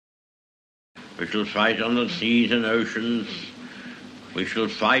We shall fight on the seas and oceans. We shall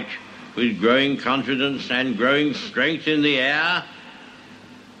fight with growing confidence and growing strength in the air.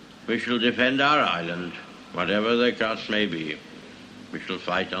 We shall defend our island, whatever the cost may be. We shall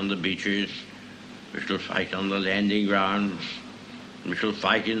fight on the beaches. We shall fight on the landing grounds. We shall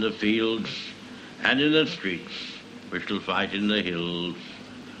fight in the fields and in the streets. We shall fight in the hills.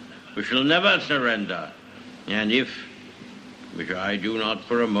 We shall never surrender. And if, which I do not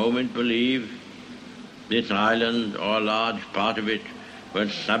for a moment believe, this island or a large part of it were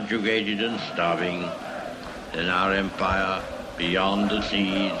subjugated and starving, then our empire beyond the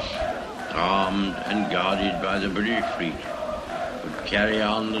seas, armed and guarded by the British fleet, would carry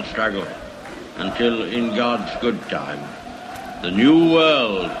on the struggle until, in God's good time, the new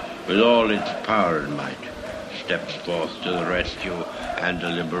world, with all its power and might, steps forth to the rescue and the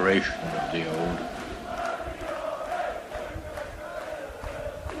liberation of the old.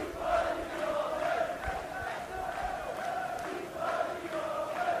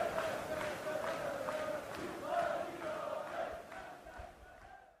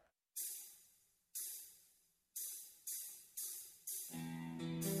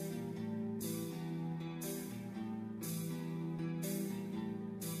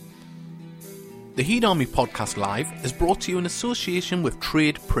 The Heed Army Podcast Live is brought to you in association with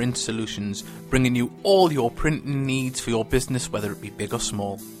Trade Print Solutions, bringing you all your printing needs for your business, whether it be big or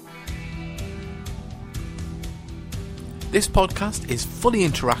small. This podcast is fully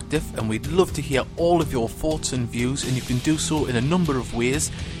interactive and we'd love to hear all of your thoughts and views, and you can do so in a number of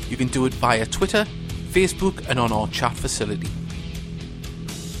ways. You can do it via Twitter, Facebook and on our chat facility.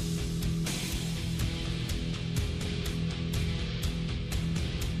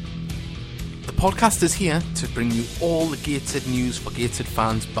 The podcast is here to bring you all the Gateshead news for Gateshead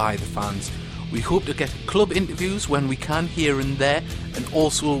fans by the fans. We hope to get club interviews when we can here and there, and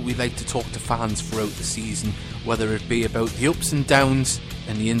also we like to talk to fans throughout the season, whether it be about the ups and downs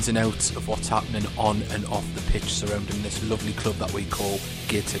and the ins and outs of what's happening on and off the pitch surrounding this lovely club that we call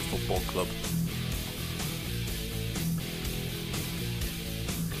Gateshead Football Club.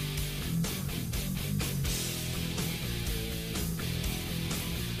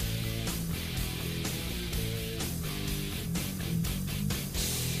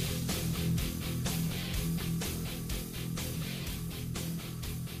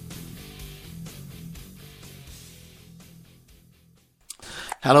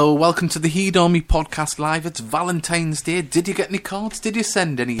 Hello, welcome to the Heed Army Podcast Live. It's Valentine's Day. Did you get any cards? Did you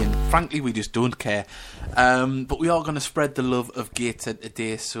send any in? Frankly, we just don't care. But we are going to spread the love of Gateshead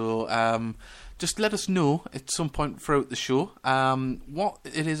today, so just let us know at some point throughout the show what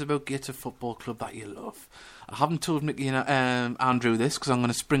it is about Gateshead Football Club that you love. I haven't told Mickey and Andrew this because I'm going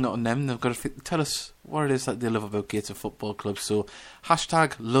to spring it on them. They've got to tell us what it is that they love about Gateshead Football Club. So,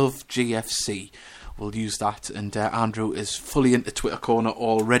 hashtag LoveGFC. We'll use that, and Andrew is fully into Twitter Corner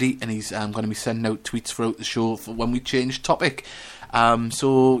already, and he's going to be sending out tweets throughout the show for when we change topic.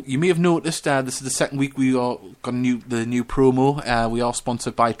 So you may have noticed this is the second week we are got the new promo. We are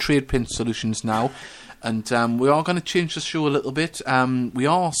sponsored by Trade Print Solutions now, and we are going to change the show a little bit. We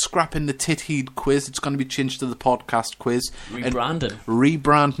are scrapping the Tit Heed quiz. It's going to be changed to the podcast quiz.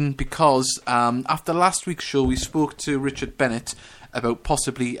 Rebranding because after last week's show we spoke to Richard Bennett about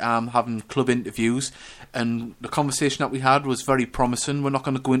possibly having club interviews, and the conversation that we had was very promising. We're not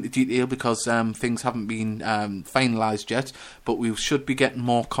going to go into detail because things haven't been finalised yet, but we should be getting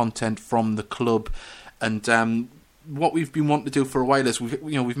more content from the club. And what we've been wanting to do for a while is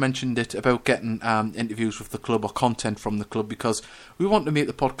we've mentioned it about getting interviews with the club or content from the club, because we want to make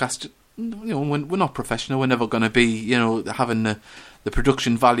the podcast. We're not professional. We're never going to be having the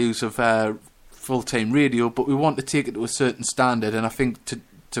production values of full-time radio, but we want to take it to a certain standard, and I think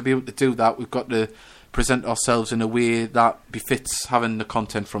to be able to do that, we've got to present ourselves in a way that befits having the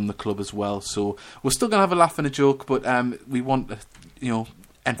content from the club as well. So we're still going to have a laugh and a joke, but we want to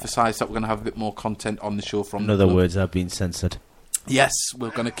emphasise that we're going to have a bit more content on the show from the club. In other words, I've been censored. Yes,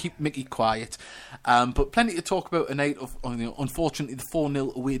 we're going to keep Mickey quiet. But plenty to talk about tonight. Unfortunately, the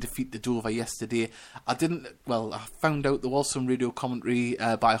 4-0 away defeat to Dover yesterday. I found out there was some radio commentary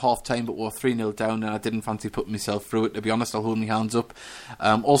by half-time, but we were 3-0 down, and I didn't fancy putting myself through it, to be honest. I'll hold my hands up.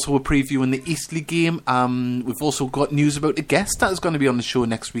 Also, we're previewing the Eastleigh game. We've also got news about a guest that is going to be on the show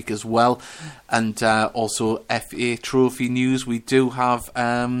next week as well. And also FA Trophy news. We do have...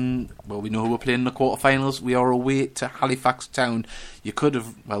 we know who we're playing in the quarterfinals. We are away to Halifax Town you could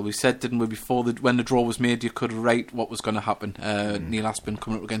have, well, we said, didn't we, before when the draw was made, you could write what was going to happen. Neil Aspin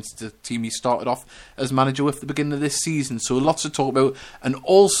coming up against the team he started off as manager with at the beginning of this season. So lots to talk about, and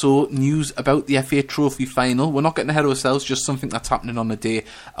also news about the FA Trophy final. We're not getting ahead of ourselves, just something that's happening on the day,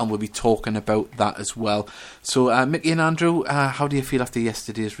 and we'll be talking about that as well. So Mickey and Andrew, how do you feel after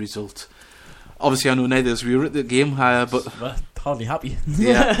yesterday's result? Obviously, I know neither of you were at the game, but hardly happy.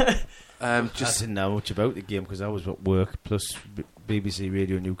 Yeah. I didn't know much about the game because I was at work, plus BBC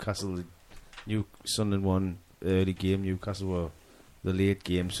Radio Newcastle, Sunderland won early game, Newcastle were the late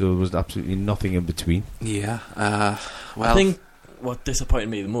game, so there was absolutely nothing in between. Yeah, well, I think what disappointed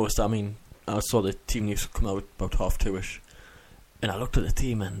me the most, I mean, I saw the team news come out about 2:30ish, and I looked at the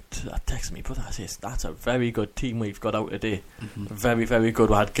team and I texted me brother, I said, that's a very good team we've got out today. Very, very good.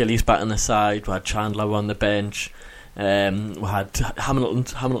 We had Gillies back on the side, we had Chandler on the bench, we had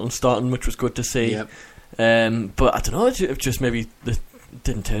Hamilton starting, which was good to see. Yep. But I don't know, it just maybe they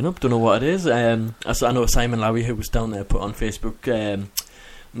didn't turn up, don't know what it is. I know Simon Lowry, who was down there, put on Facebook,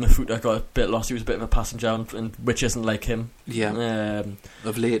 Mafuta got a bit lost, he was a bit of a passenger, and which isn't like him. Yeah,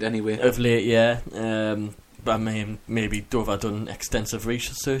 of late anyway. Yeah. But I mean, maybe Dover done extensive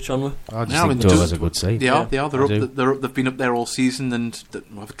research on it. I just think Dover's a good side. They are. They've been up there all season, and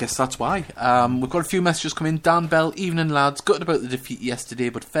I guess that's why. We've got a few messages coming in. Dan Bell, evening lads. Gutted about the defeat yesterday,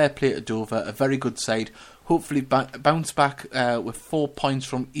 but fair play to Dover. A very good side. Hopefully bounce back with 4 points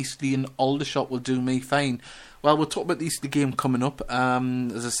from Eastleigh, and Aldershot will do me fine. Well, we'll talk about the Eastleigh game coming up.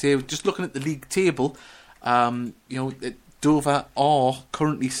 As I say, just looking at the league table, Dover are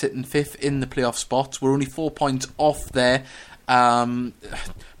currently sitting 5th in the playoff spots. We're only 4 points off there.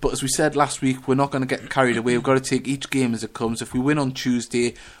 But as we said last week, we're not going to get carried away. We've got to take each game as it comes. If we win on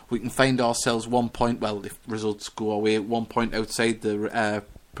Tuesday, we can find ourselves 1 point. Well, if results go our way, 1 point outside the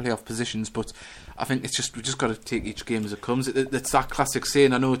playoff positions. But I think we just got to take each game as it comes. It's that classic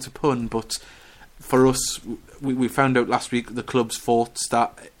saying. I know it's a pun, but for us, we found out last week the club's thoughts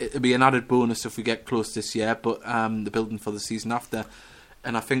that it'll be an added bonus if we get close this year, but the building for the season after.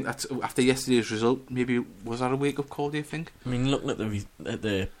 And I think that's after yesterday's result. Maybe was that a wake-up call? Do you think? I mean, looking at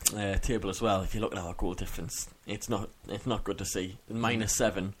the table as well, if you look at our goal difference, it's not good to see.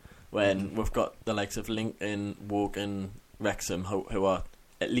 -7 when we've got the likes of Lincoln, Wogan, Wrexham who are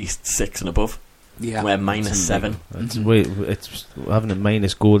at least 6 and above. Yeah, we're -7. It's having a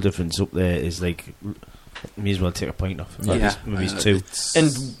minus goal difference up there is like, may as well take a point off. Yeah, maybe it's 2.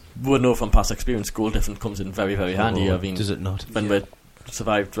 And we know from past experience, goal difference comes in very, very handy. I mean, does it not? When we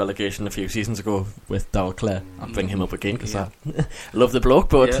survived relegation a few seasons ago with Darrell Clare, I'll bring him up again because I love the bloke.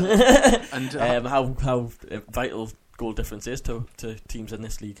 But and how vital goal difference is to teams in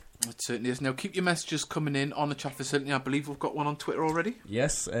this league. It certainly is. Now keep your messages coming in on the chat facility. I believe we've got one on Twitter already.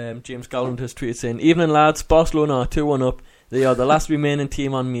 Yes, James Galland has tweeted saying, "Evening lads, Barcelona are 2-1 up. They are the last remaining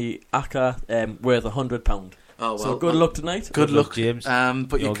team on me ACCA worth £100. Oh, well, so good luck tonight. Good luck, James.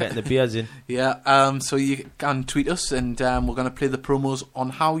 But you're getting the beers in. Yeah. So you can tweet us, and we're going to play the promos on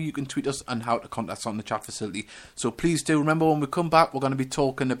how you can tweet us and how to contact us on the chat facility. So please do remember, when we come back, we're going to be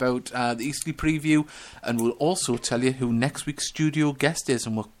talking about the Eastleigh preview, and we'll also tell you who next week's studio guest is,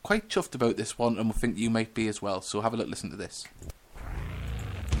 and we're quite chuffed about this one, and we think you might be as well. So have a little listen to this.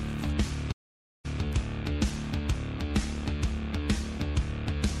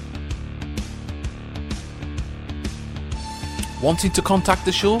 Wanting to contact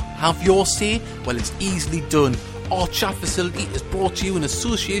the show? Have your say? Well, it's easily done. Our chat facility is brought to you in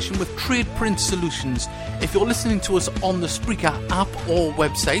association with Trade Print Solutions. If you're listening to us on the Spreaker app or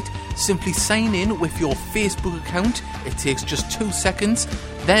website, simply sign in with your Facebook account. It takes just 2 seconds.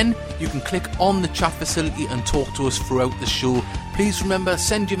 Then you can click on the chat facility and talk to us throughout the show. Please remember,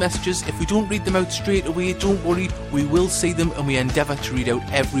 send your messages. If we don't read them out straight away, don't worry, we will see them, and we endeavour to read out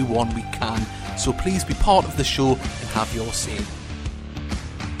every one we can. So please be part of the show and have your say.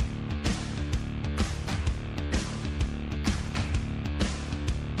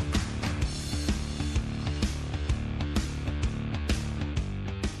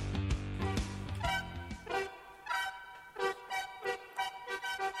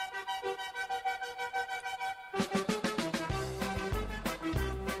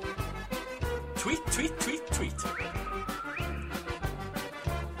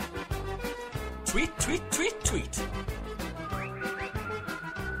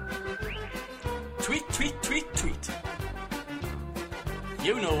 Tweet.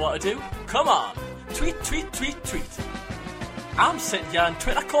 You know what to do. Come on. Tweet. I'm sitting here in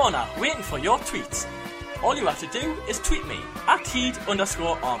Twitter corner waiting for your tweets. All you have to do is tweet me at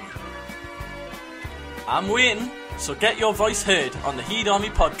Heed_Army. I'm waiting, so get your voice heard on the Heed Army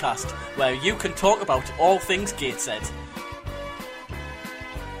podcast, where you can talk about all things Gateshead.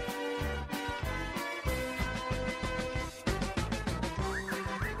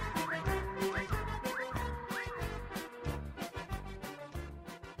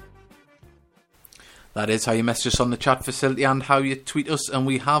 That is how you message us on the chat facility and how you tweet us. And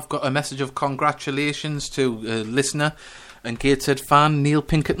we have got a message of congratulations to a listener and Gateshead fan, Neil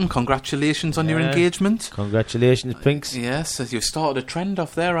Pinkerton. Congratulations on your engagement. Congratulations, Pinks. Yes, as you've started a trend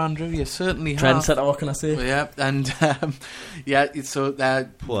off there, Andrew. You certainly have. Trendsetter, what can I say? Yeah, and so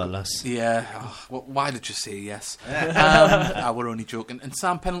Poor lass. yeah. Why did you say yes? We're only joking. And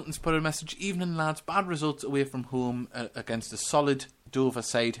Sam Pendleton's put a message. Evening, lads. Bad results away from home against a solid Dover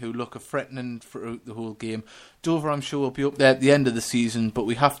side who look threatening throughout the whole game. Dover, I'm sure, will be up there at the end of the season, but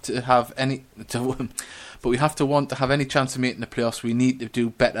we have to have want to have any chance of making the playoffs. We need to do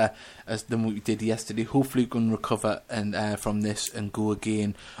better than what we did yesterday. Hopefully we can recover from this and go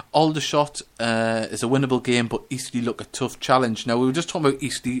again. Aldershot is a winnable game, but Eastleigh look a tough challenge. Now, we were just talking about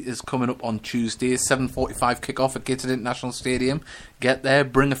Eastleigh is coming up on Tuesday, 7:45 kick-off at Gateshead International Stadium. Get there,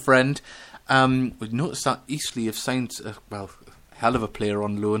 bring a friend. We've noticed that Eastleigh have signed hell of a player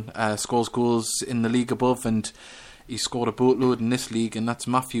on loan, scores goals in the league above, and he scored a boatload in this league, and that's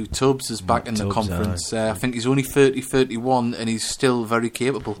Matthew Tubbs is back in the conference. I think he's only 31 and he's still very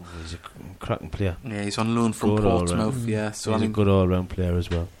capable. He's a cracking player. Yeah, he's on loan from Portsmouth. Yeah, so he's a good all-round player as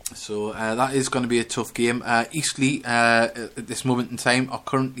well. So that is going to be a tough game. Eastleigh at this moment in time are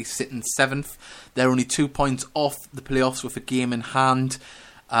currently sitting 7th. They're only 2 points off the playoffs with a game in hand.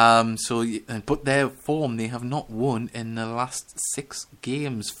 But their form, they have not won in the last 6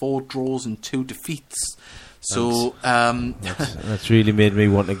 games, 4 draws and 2 defeats. So that's really made me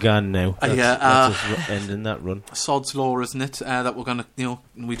want a gun now. That's ending that run. Sod's law, isn't it? That we're gonna,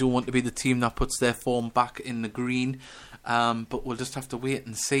 we don't want to be the team that puts their form back in the green. But we'll just have to wait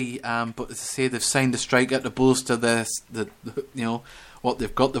and see. But as I say, they've signed a striker to bolster what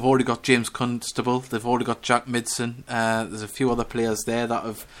they've got. They've already got James Constable. They've already got Jack Midson. There's a few other players there that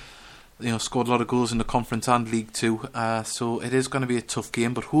have scored a lot of goals in the conference and League 2. So it is going to be a tough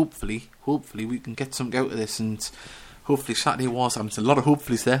game, but hopefully we can get something out of this. And hopefully Saturday was. There's a lot of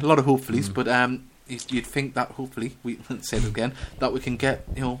hopefullys there, but you'd think that hopefully we say it again that we can get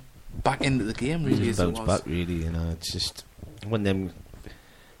back into the game. Really, as bounce it was. back. Really, it's just one of them.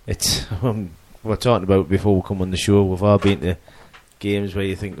 It's we're talking about before we come on the show. We've all been to games where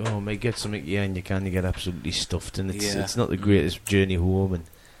you think, oh, I might get something here, and you get absolutely stuffed, and it's not the greatest journey home. And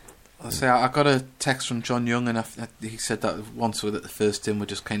I got a text from John Young, and he said that once at the first in we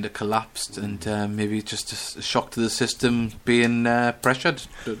just kind of collapsed, and maybe just a shock to the system being pressured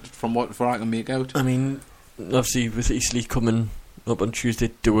from what I can make out. I mean, obviously with Eastleigh coming up on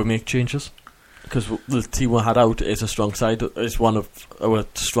Tuesday, do we make changes? Because the team we had out is a strong side, is one of our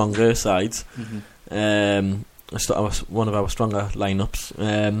stronger sides. Mm-hmm. One of our stronger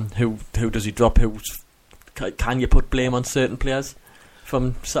lineups. Who does he drop? Can you put blame on certain players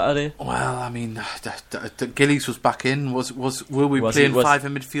from Saturday? Well, I mean, Gillies was back in. Were we playing 5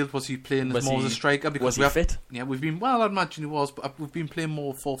 in midfield? Was he playing as more as a striker? Because was he fit? Yeah, we've been. Well, I'd imagine he was, but we've been playing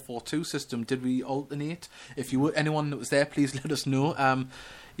more 4-4-2 system. Did we alternate? If you were anyone that was there, please let us know.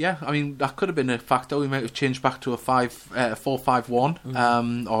 Yeah, I mean that could have been a factor. We might have changed back to a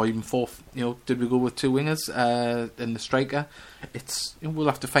 4-5-1, or even 4. Did we go with 2 wingers and the striker? We'll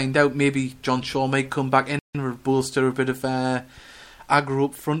have to find out. Maybe John Shaw might come back in and bolster a bit of aggro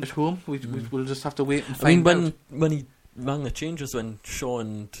up front at home. We'll just have to wait and find out. When he rang the changes, when Shaw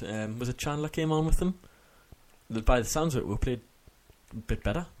and was it Chandler came on with them? By the sounds of it, we played a bit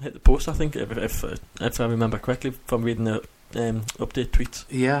better. Hit the post, I think, if I remember correctly from reading the update tweets.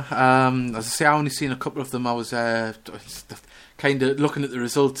 Yeah, as I say, I only seen a couple of them. I was kind of looking at the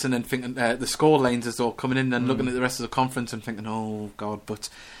results and then thinking the score lines as though coming in and looking at the rest of the conference and thinking, oh God. But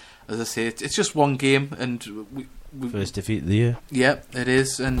as I say, it's just one game, and we first defeat of the year. Yeah, it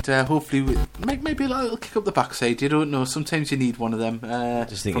is, and hopefully we maybe a little kick up the backside. You don't know. Sometimes you need one of them. I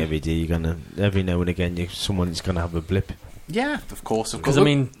just think every day every now and again, someone's gonna have a blip. Yeah, of course. Because I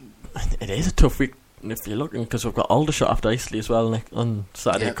mean, it is a tough week. If you're looking, because we've got Aldershot after Eastleigh as well on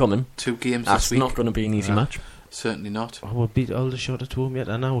Saturday coming. 2 games That's this week. Not going to be an easy match. Certainly not. We'll beat Aldershot at home yet,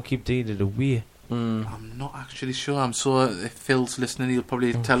 and now we'll keep doing it away. I'm not actually sure. I'm sure if Phil's listening, he'll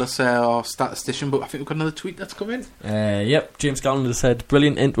probably tell us our statistician, but I think we've got another tweet that's come in. Yep, James Gallagher said,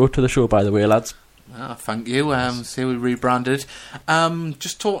 brilliant intro to the show, by the way, lads. Thank you. Say we rebranded.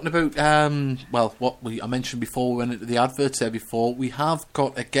 Just talking about what I mentioned before we went into the adverts there before. We have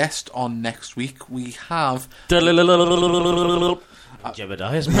got a guest on next week. We have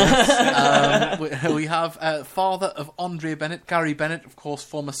Jebediah's man. We have father of Andre Bennett, Gary Bennett, of course,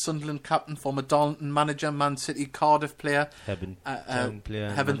 former Sunderland captain, former Darlington manager, Man City, Cardiff player, Heaven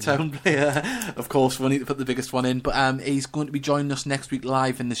Town player, of course. We need to put the biggest one in, but he's going to be joining us next week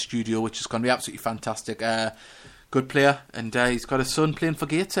live in the studio, which is going to be absolutely fantastic. good player, and he's got a son playing for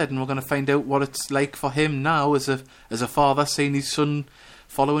Gateshead, and we're going to find out what it's like for him now as a father, seeing his son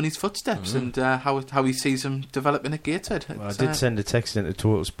following his footsteps, and how he sees him developing at Gateshead. Well, I did send a text into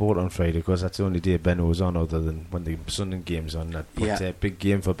Total Sport on Friday, because that's the only day Benno was on, other than when the Sunday game's on. That big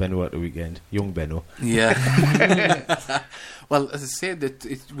game for Benno at the weekend, young Benno. Yeah. Well, as I said,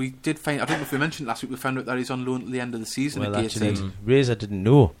 we did find. I don't know if we mentioned last week. We found out that he's on loan at the end of the season at Gateshead. Actually, Razor didn't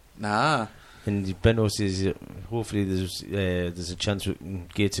know. Nah. And Benno says hopefully there's a chance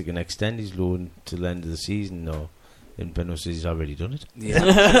Gateshead can extend his loan to the end of the season. No. And Benno says he's already done it.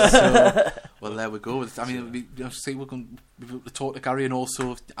 Yeah. So, well, there we go. I mean, we're going to talk to Gary and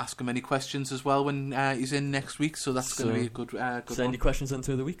also ask him any questions as well when he's in next week. So that's going to be a good send any questions in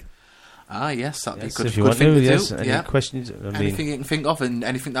through the week. Yes, that'd be yes, good. If you want thing to, do. yes. Any questions? Anything you can think of, and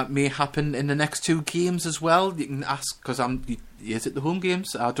anything that may happen in the next 2 games as well, you can ask, because he is at the home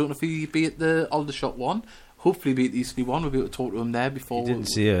games. I don't know if he'd be at the Aldershot one. Hopefully be at the Eastleigh one. We'll be able to talk to him there before. He didn't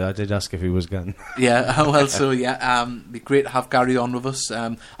see it. I did ask if he was gone. Yeah, well, so yeah, it'd be great to have Gary on with us.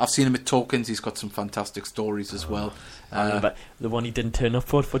 I've seen him at Tokens. He's got some fantastic stories as well. But the one he didn't turn up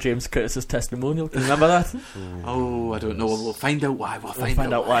for James Curtis's testimonial. Can you remember that? Oh, I don't know. We'll find out why. We'll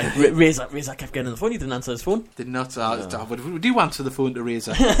find out why. Razor kept getting on the phone. He didn't answer his phone. Did not. Would you answer the phone to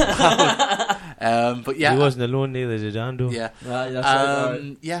Razor? But yeah, he wasn't alone. Neither did Ando. Yeah. That's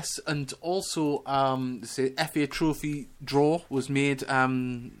right. Yes, and also the FA Trophy draw was made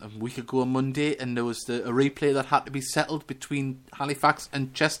a week ago on Monday, and there was a replay that had to be settled between Halifax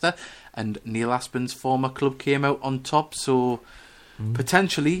and Chester, and Neil Aspen's former club came out on top. So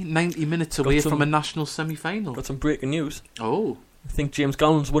potentially 90 minutes away from a national semi-final. Got some breaking news. Oh, I think James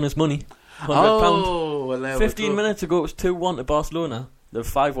Gallon's won his money. £100. Well, there 15 minutes ago it was 2-1 to Barcelona. They're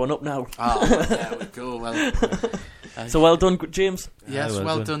 5-1 up now. Oh, there we go. Well, so well done, James. Yes,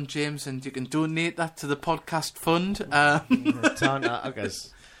 well done, James, and you can donate that to the podcast fund. I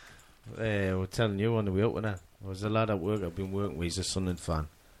guess we're telling you on the way up with that. There was a lad at work I've been working with. He's a Sunderland fan,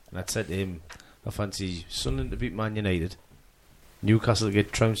 and I said to him, I fancy Sunderland to beat Man United, Newcastle to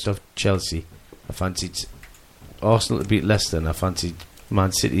get trounced off Chelsea. I fancied Arsenal to beat Leicester, and I fancied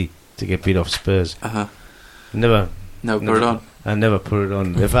Man City to get beat off Spurs. Never put it on. I never put it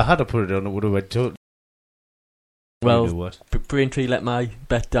on. If I had to put it on, it would have went totally. Well, Braintree let my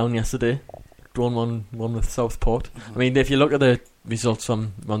bet down yesterday. Drawn one with Southport. I mean, if you look at the results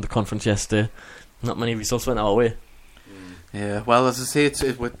on the conference yesterday, not many results went our way. Yeah, well, as I say, it's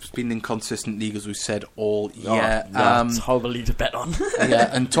been an inconsistent league, as we've said all year. It's horrible league to bet on. Yeah,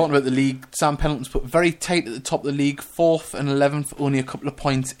 and talking about the league, Sam Pendleton's put very tight at the top of the league, 4th and 11th, only a couple of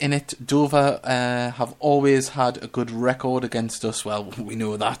points in it. Dover have always had a good record against us. Well, we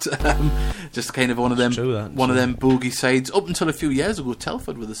know that. Just kind of one of them bogey sides. Up until a few years ago,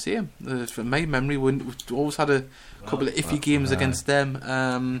 Telford were the same. From my memory, we always had a couple of iffy games against them.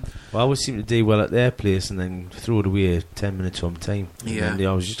 Well, we seem to do well at their place and then throw it away 10 minutes from time. Yeah. And they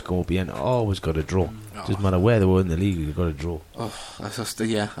always just go up the end. Always got a draw. Doesn't matter where they were in the league, they got a draw. Oh, that's just,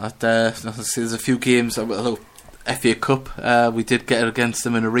 there's a few games. FA Cup, we did get against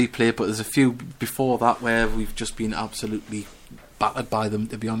them in a replay, but there's a few before that where we've just been absolutely battered by them,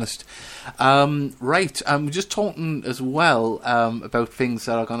 to be honest. Right, we're just talking as well about things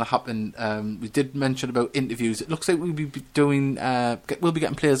that are going to happen. We did mention about interviews. It looks like we'll be doing, we'll be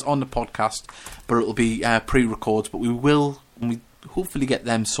getting players on the podcast, but it'll be pre-records. But we will, when we hopefully get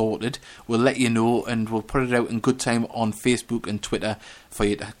them sorted, we'll let you know, and we'll put it out in good time on Facebook and Twitter for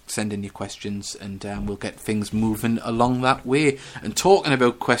you to send in your questions, and we'll get things moving along that way. And talking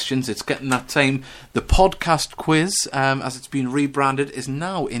about questions, it's getting that time. The podcast quiz, as it's been rebranded, is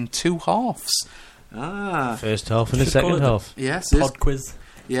now in 2 halves. First half and the second half. Yes, pod quiz.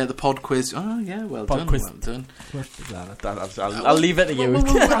 Yeah, the pod quiz. Oh, yeah, well pod done. Quiz. Well done. I'll leave it to you.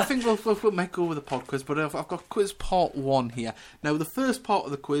 I think we might go with the pod quiz, but I've got quiz part 1 here. Now, the first part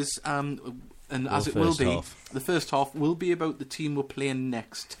of the quiz, and as it will be, the first half will be about the team we're playing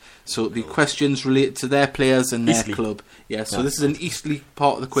next. So it'll be questions related to their players and their club. Yeah, so this is an Eastleigh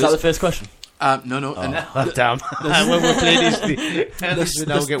part of the quiz. Is that the first question? No. Damn. When we're playing Eastleigh, at least we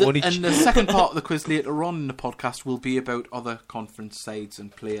now get one each. And the second part of the quiz later on in the podcast will be about other conference sides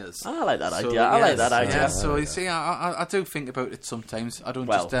and players. I like that idea. I like that idea. Yeah, so you see, I do think about it sometimes. I don't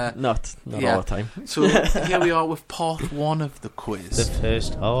not all the time. So here we are with part 1 of the quiz. The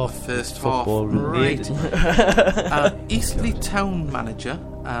first half. Football right. Eastleigh Town manager.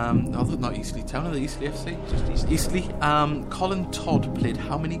 Not Eastleigh Town, the Eastleigh FC. Just Eastleigh. Colin Todd played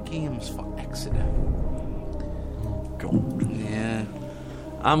how many games for Exeter? Yeah.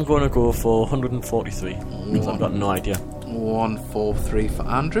 I'm going to go for 143 because I've got no idea. 143 for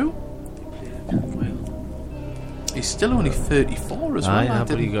Andrew. He's still only 34 as well. Aye,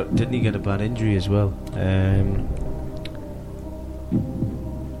 but didn't he get a bad injury as well? I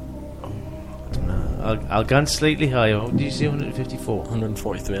don't know. I'll go slightly higher. Did you say 154?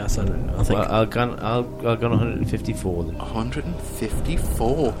 143. I said. I think. Well, I'll go 154 then.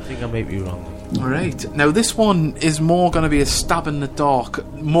 154. I think I might be wrong. Right. Now this one is more going to be a stab in the dark,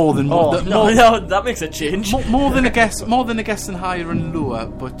 more than no, that makes a change. more than a guess than higher and lower.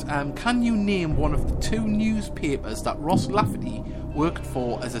 But can you name one of the 2 newspapers that Ross Lafferty worked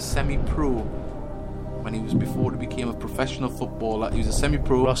for as a semi-pro when he was before he became a professional footballer? He was a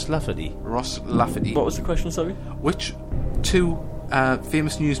semi-pro. Ross Lafferty. What was the question? Sorry. Which 2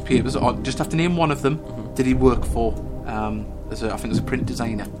 famous newspapers? Or just have to name one of them. Did he work for? I think as a print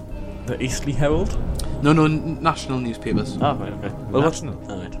designer. The Eastleigh Herald? No, national newspapers. Oh, right, okay. Well, National.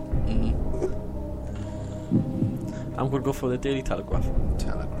 Alright. I'm going to go for the Daily Telegraph.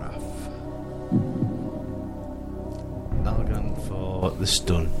 Telegraph. I'll go for the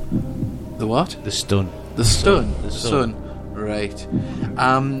Stun. The what? The Stun. The Sun. The The Sun. Sun. Right.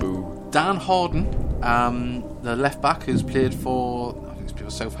 Dan Harden, the left back who's played for, I think he's played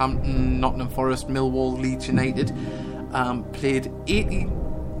for Southampton, Nottingham Forest, Millwall, Leeds United, played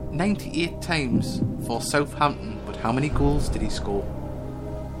 98 times for Southampton, but how many goals did he score?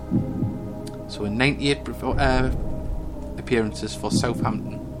 So in 98 appearances for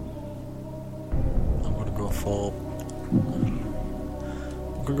Southampton. I'm going to go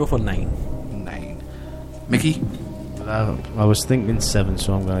for 9. 9. Mickey? I was thinking 7,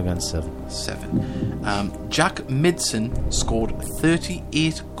 so I'm going to go 7. 7. Jack Midson scored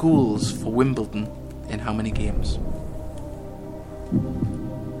 38 goals for Wimbledon in how many games?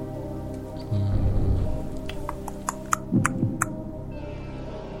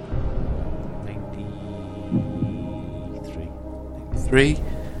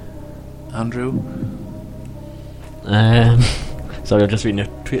 Andrew? Sorry, I'm just reading a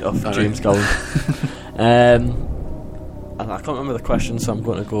tweet off James Gowan. I can't remember the question, so I'm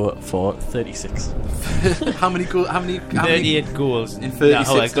going to go for 36. How many 38 goals in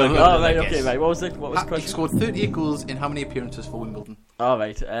 36? Right, okay, right. What was the question? He scored 38 goals in how many appearances for Wimbledon?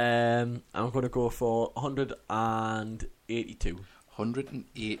 Alright, I'm going to go for 182.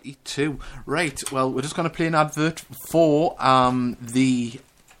 182. Right, well, we're just going to play an advert for the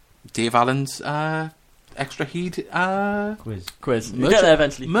Dave Allen's Extra Heat quiz. We'll get there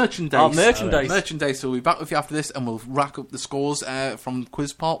eventually. Merchandise. Merchandise. Merchandise. So we'll be back with you after this, and we'll rack up the scores from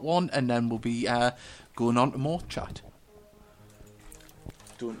quiz part 1, and then we'll be going on to more chat.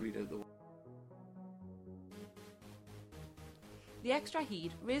 Don't read out the. The Extra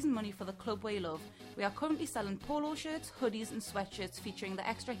Heat, raising money for the club we love. We are currently selling polo shirts, hoodies and sweatshirts featuring the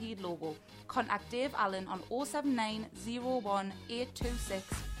Extra Heat logo. Contact Dave Allen on 079 01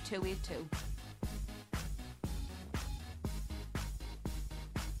 826 282.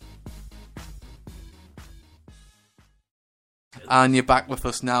 And you're back with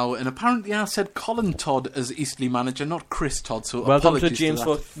us now, and apparently I said Colin Todd as Eastleigh manager, not Chris Todd, so well done apologies to James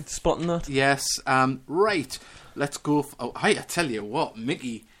for spotting that. Yes, right, let's go I tell you what,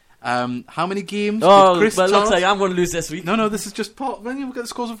 Mickey, how many games did Chris Todd... looks like I'm going to lose this week. No, this is just part... When you get the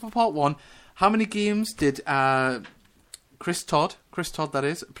scores for part 1, how many games did Chris Todd, that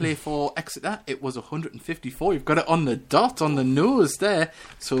is, play for Exeter? It was 154. You've got it on the dot, on the nose there.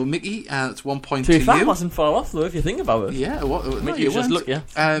 So, Mickey, it's 1 point to you. That wasn't far off, though, if you think about it. Yeah, Mickey, just look,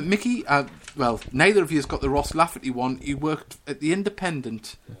 yeah. Mickey, well, neither of you has got the Ross Lafferty one. He worked at the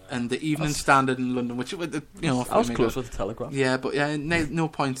Independent and the Evening Standard in London, which, I was close with the Telegraph. Yeah, but no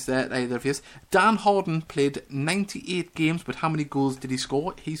points there, either of you. Dan Harden played 98 games, but how many goals did he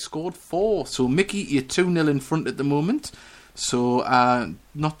score? He scored 4. So, Mickey, you're 2-0 in front at the moment. So,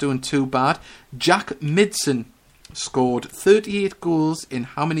 not doing too bad. Jack Midson scored 38 goals in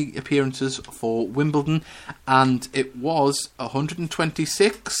how many appearances for Wimbledon? And it was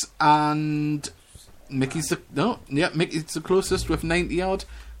 126. And Mickey's the closest with 90 odd,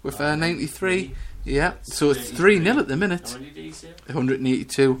 with 93. Yeah, so it's 3-0 at the minute.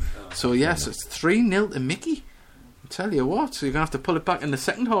 182. So yes, it's 3-0 to Mickey. I'll tell you what, so you're gonna have to pull it back in the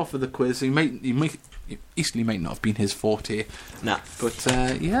second half of the quiz. Eastleigh might not have been his forte. Nah, but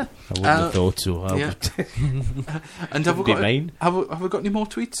yeah, I wouldn't have thought so. Yeah. And have we got any more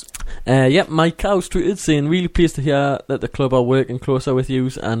tweets? Mike Cow's tweeted saying, really pleased to hear that the club are working closer with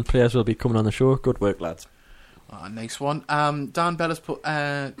yous and players will be coming on the show. Good work, lads. Oh, nice one. Dan Bella's put,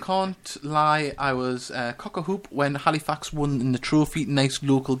 can't lie, I was cock-a-hoop when Halifax won in the trophy. Nice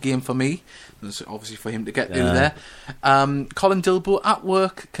local game for me. It's obviously for him to get to there. Colin Dilbo, at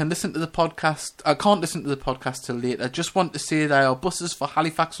work, can listen to the podcast. I can't listen to the podcast till later. Just want to say there are buses for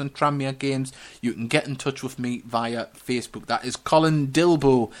Halifax and Tranmere games. You can get in touch with me via Facebook. That is Colin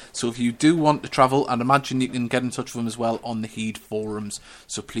Dilbo. So if you do want to travel, I'd imagine you can get in touch with him as well on the Heed forums.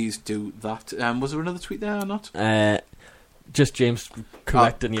 So please do that. Was there another tweet there or not? Just James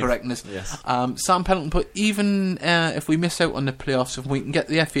correcting you. Correctness. Yes. Sam Pendleton put, even if we miss out on the playoffs, if we can get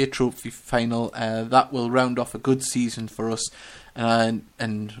the FA Trophy final, that will round off a good season for us.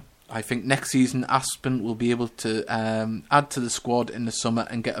 And I think next season Aspen will be able to add to the squad in the summer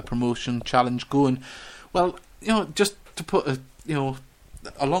and get a promotion challenge going. Well, just to put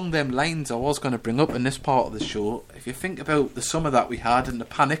along them lines, I was going to bring up in this part of the show, if you think about the summer that we had and the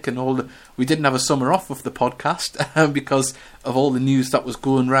panic and we didn't have a summer off with the podcast because of all the news that was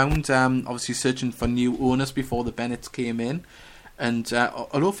going round, obviously searching for new owners before the Bennetts came in, and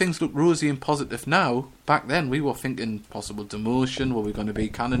although things look rosy and positive now, back then we were thinking possible demotion. Were we going to be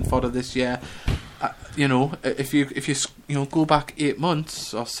cannon fodder this year? If you go back 8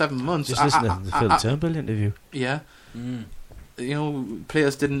 months or 7 months, just listen to the Phil Turnbull interview. Yeah.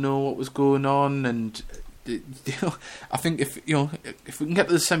 Players didn't know what was going on, and I think if we can get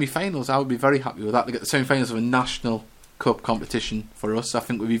to the semi-finals, I would be very happy with that. To get the semi-finals of a national cup competition for us, I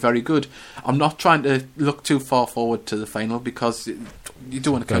think would be very good. I'm not trying to look too far forward to the final because you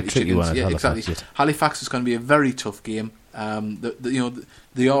don't want to count your chickens. Yeah, exactly. Halifax is going to be a very tough game.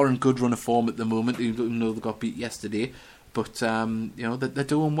 They are in good run of form at the moment, even though they got beat yesterday. But they're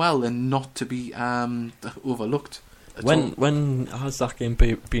doing well and not to be overlooked. When has that game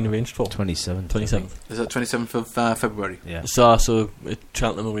been arranged for? 27th. Is that 27th of February? Yeah. So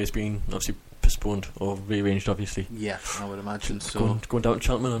Cheltenham away has been obviously postponed or rearranged, obviously. Yeah, I would imagine so. Going down to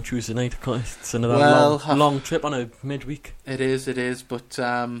Cheltenham on Tuesday night. It's another long trip on a midweek. It is. But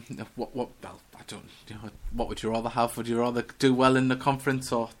what would you rather have? Would you rather do well in the conference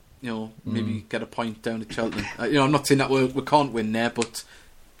or maybe get a point down at Cheltenham? I'm not saying that we can't win there, but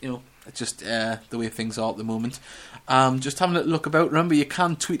it's just the way things are at the moment. Just having a look about. Remember, you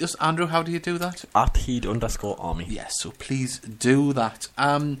can tweet us. Andrew, how do you do that? At Heed_Army. Yes, so please do that.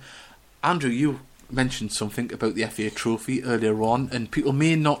 Andrew, you mentioned something about the FA Trophy earlier on, and people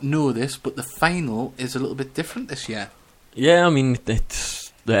may not know this, but the final is a little bit different this year. Yeah, I mean,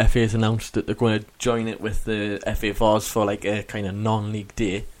 the FA's announced that they're going to join it with the FA Vars for like a kind of non-league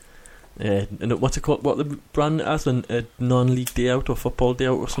day. And what's it called? What the brand has a non-league day out or football day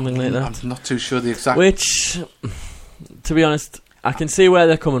out or something like that. I'm not too sure the exact. Which, to be honest, I can see where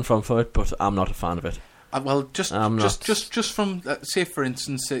they're coming from for it, but I'm not a fan of it. Well, just from say for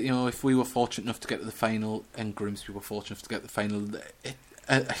instance, if we were fortunate enough to get to the final and Grimsby were fortunate enough to get to the final,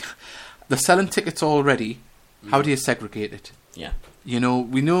 they're selling tickets already. How do you segregate it? Yeah. We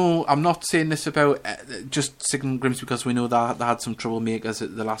know. I'm not saying this about just Sigmund Grimsby because we know that they had some troublemakers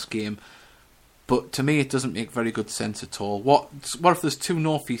at the last game, but to me it doesn't make very good sense at all. What if there's two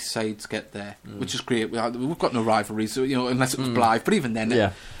North East sides get there, which is great. We've got no rivalries, so, unless it was Blythe. But even then,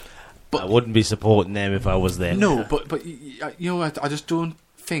 yeah. But I wouldn't be supporting them if I was there. No, but I just don't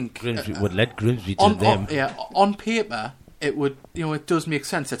think Grimsby would let Grimsby to them. On paper, it would, it does make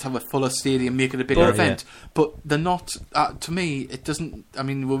sense. Let's have a fuller stadium, make it a bigger event. Yeah. But they're not. To me, it doesn't. I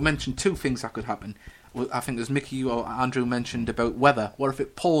mean, we mentioned two things that could happen. I think as Mickey or Andrew mentioned about weather. What if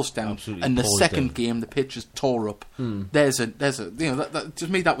it pours down and the second game the pitch is tore up? There's a that, to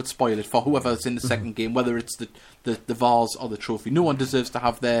me that would spoil it for whoever's in the second game, whether it's the Vars or the trophy. No one deserves to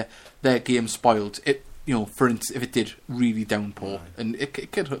have their game spoiled. For instance, if it did really downpour, and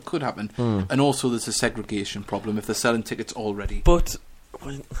it could happen. And also there's a segregation problem if they're selling tickets already. But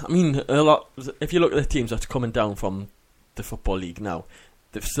I mean, a lot. If you look at the teams that's coming down from the Football League now,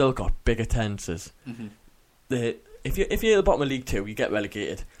 they've still got big attendances. If you're at the bottom of League 2, you get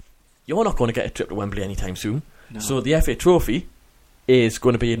relegated. You're not going to get a trip to Wembley anytime soon. No. So the FA Trophy is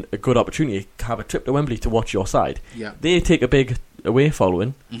going to be a good opportunity to have a trip to Wembley to watch your side. Yeah. They take a big away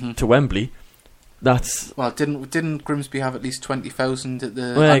following to Wembley. Didn't Grimsby have at least 20,000 at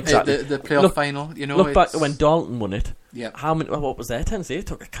the playoff final? Look back to when Dalton won it. Yeah. What was their attendance? They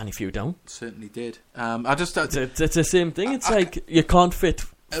took a canny few down. Certainly did. It's the same thing. It's like you can't fit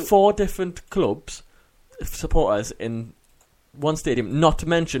 4 different clubs supporters in one stadium. Not to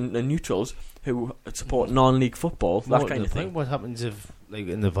mention the neutrals who support non-league football. That kind of thing. What happens if, like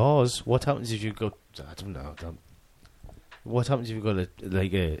in the Vars? What happens if you go? I don't know. What happens if you've got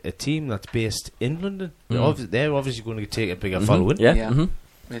a team that's based in London? They're obviously going to take a bigger following. Yeah.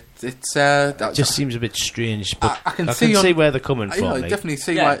 It's It just seems a bit strange, but I can see see where they're coming from. I like. definitely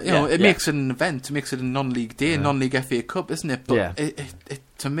see Yeah, why. It yeah. makes it an event. It makes it a non-league day, non-league FA Cup, isn't it? But Yeah. it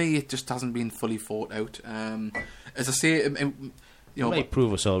to me, it just hasn't been fully thought out. As I say, It might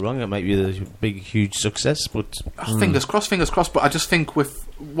prove us all wrong. It might be a big, huge success, but fingers crossed. But I just think with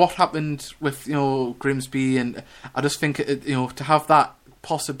what happened with Grimsby, and I just think to have that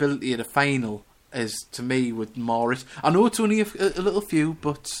possibility at a final is, to me, would mar it. I know it's only a little few,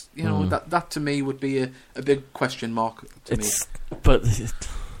 but that to me would be a big question mark to me. But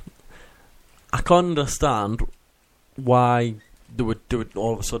I can't understand why they would do it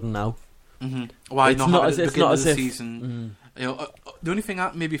all of a sudden now. Mm-hmm. Why It's not not have as- it at it's the not beginning as of the if- season? The only thing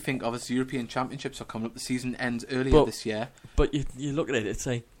I maybe think of is the European Championships are coming up. The season ends earlier But- this year. But you look at it, it's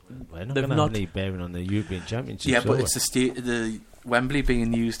like we're not they've going to not- have any bearing on the European Championships. Yeah, but are it's the Wembley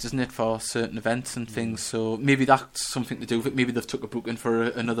being used, isn't it, for certain events and things? So maybe that's something to do with it. Maybe they've took a booking for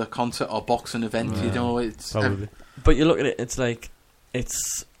another concert or boxing event. It's probably. But you look at it, it's like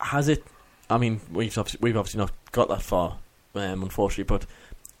has it. I mean, we've obviously not got that far, unfortunately. But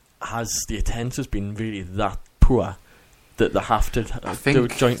has the attendance been really that poor that they have to do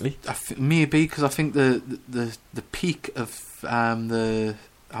it jointly? Maybe because I think the peak of the.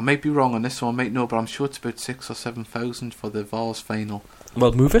 I might be wrong on this one, I might know, but I'm sure it's about 6,000 or 7,000 for the Vars final.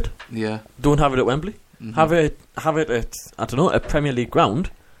 Well, move it. Yeah. Don't have it at Wembley. Mm-hmm. Have it at, I don't know, a Premier League ground.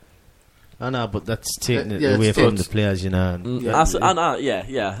 I know, but that's taking it yeah, away it's from the players, And I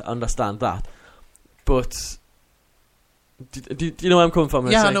understand that. But do you know where I'm coming from?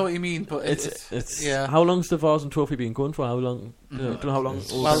 Yeah, I know what you mean, but it's yeah. How long's the Vars and Trophy been going for? How long? Don't know how long.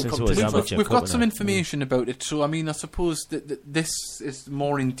 Well, Since it was amateur we've cup got some and information about it, so I mean, I suppose that this is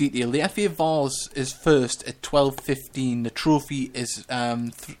more in detail. The FA Vars is first at 12:15. The trophy is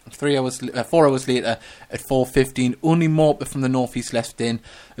 4 hours later at 4:15. Only Morpeth from the North East left in.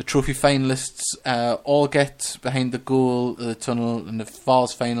 The trophy finalists all get behind the goal, the tunnel, and the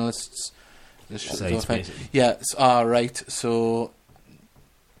Vars finalists. Sides, basically. Yeah, right. So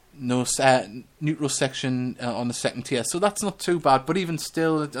no neutral section on the second tier, so that's not too bad. But even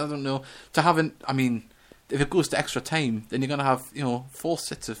still, I don't know. I mean, if it goes to extra time, then you're going to have 4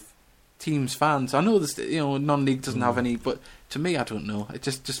 sets of teams fans. I know this, non-league doesn't have any, but to me, I don't know. It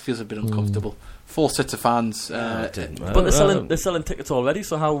just feels a bit uncomfortable. 4 sets of fans. But they're selling tickets already.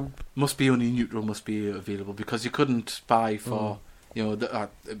 So how must be only neutral must be available, because you couldn't buy for.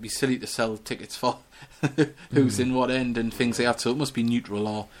 It'd be silly to sell tickets for who's in what end and things like that. So it must be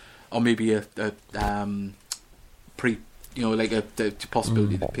neutral or maybe a like a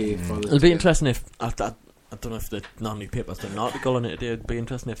possibility to pay for. It'll be interesting if I don't know if the non-league paper's done an article on it today. It'd be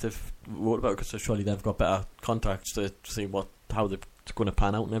interesting if they've wrote about it, because surely they've got better contacts to see how they're going to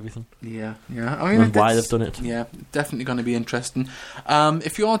pan out and everything. Yeah. I mean, and why they've done it. Yeah, definitely going to be interesting.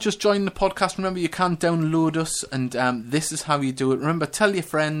 If you are just joining the podcast, remember you can download us, and this is how you do it. Remember, tell your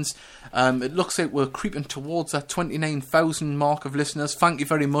friends. It looks like we're creeping towards that 29,000 mark of listeners. Thank you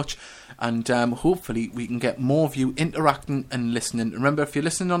very much, and hopefully we can get more of you interacting and listening. Remember, if you're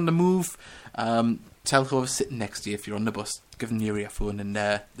listening on the move, tell whoever's sitting next to you, if you're on the bus, give them your earphone, and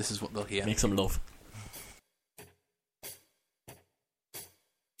this is what they'll hear. Make some love.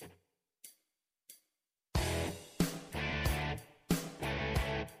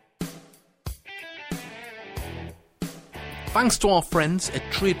 Thanks to our friends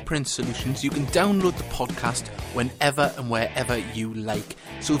at Trade Print Solutions, you can download the podcast whenever and wherever you like.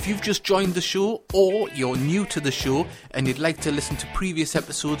 So if you've just joined the show, or you're new to the show and you'd like to listen to previous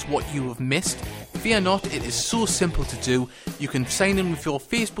episodes, what you have missed, fear not, it is so simple to do. You can sign in with your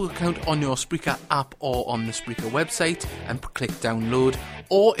Facebook account on your Spreaker app or on the Spreaker website and click download.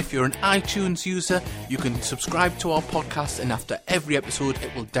 Or if you're an iTunes user, you can subscribe to our podcast, and after every episode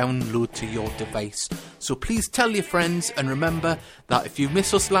it will download to your device. So please tell your friends, and remember that if you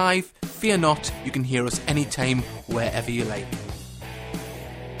miss us live, fear not, you can hear us anytime, wherever you like.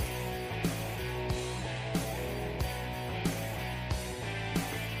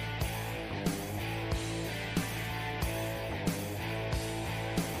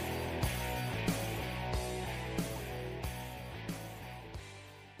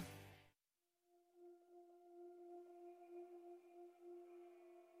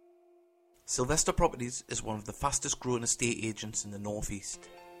 Sylvester Properties is one of the fastest growing estate agents in the North East.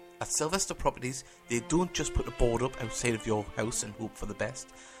 At Sylvester Properties, they don't just put a board up outside of your house and hope for the best.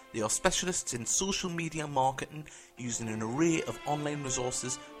 They are specialists in social media marketing, using an array of online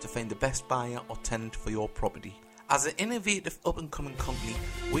resources to find the best buyer or tenant for your property. As an innovative up-and-coming company,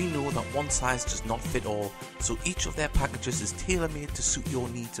 we know that one size does not fit all, so each of their packages is tailor-made to suit your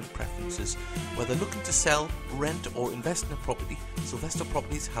needs and preferences. Whether looking to sell, rent or invest in a property, Sylvester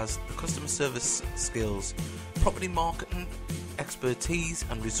Properties has the customer service skills, property marketing, expertise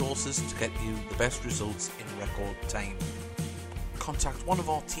and resources to get you the best results in record time. Contact one of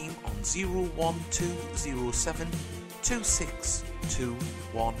our team on 01207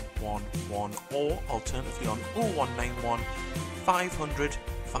 262111 or alternatively on 0191 500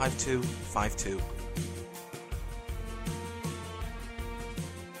 5252.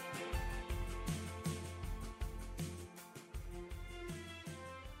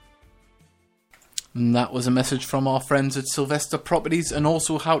 And that was a message from our friends at Sylvester Properties, and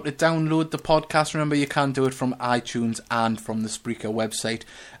also how to download the podcast. Remember, you can do it from iTunes and from the Spreaker website.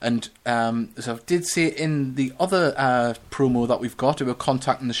 And as I did say in the other promo that we've got about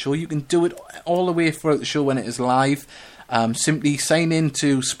contacting the show, you can do it all the way throughout the show when it is live. Simply sign in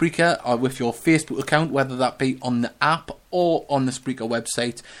to Spreaker or with your Facebook account, whether that be on the app or on the Spreaker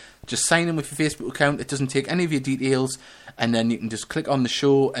website. Just sign in with your Facebook account. It doesn't take any of your details, and then you can just click on the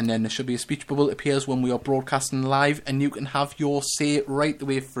show, and then there should be a speech bubble that appears when we are broadcasting live, and you can have your say right the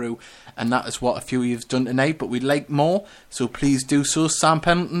way through. And that is what a few of you have done tonight, but we'd like more, so please do so. Sam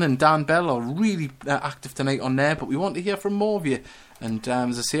Pendleton and Dan Bell are really active tonight on there, but we want to hear from more of you. And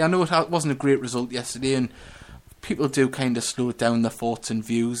as I say, I know it wasn't a great result yesterday, and people do kind of slow down their thoughts and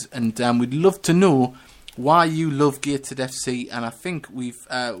views, and we'd love to know why you love Gateshead FC, and I think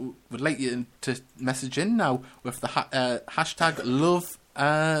would like you to message in now with the hashtag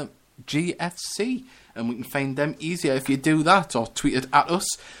LoveGFC, and we can find them easier if you do that, or tweet it at us,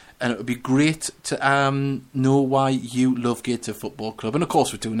 and it would be great to know why you love Gateshead Football Club. And of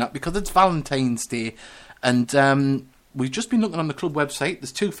course we're doing that because it's Valentine's Day, and we've just been looking on the club website.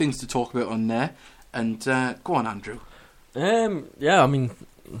 There's two things to talk about on there, and go on, Andrew. Yeah, I mean,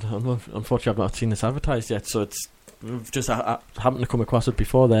 unfortunately I've not seen this advertised yet, so we've just happened to come across it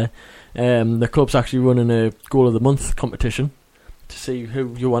before there. The club's actually running a Goal of the Month competition to see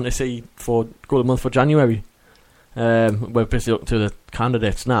who you want to see for Goal of the Month for January. We're busy looking to the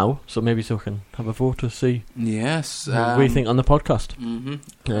candidates now, so maybe we can have a vote to see what we think on the podcast.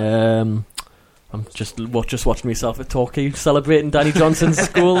 I'm just watching myself at Torquay celebrating Danny Johnson's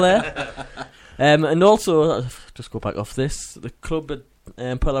goal there. And also, just go back off this, the club had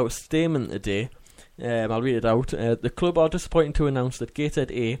put out a statement today. I'll read it out. The club are disappointed to announce that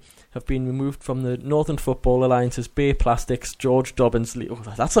Gateshead A have been removed from the Northern Football Alliance's Bay Plastics George Dobbins League. Oh,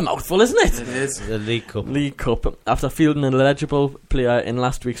 that's a mouthful, isn't it? It is. The League Cup. After fielding an eligible player in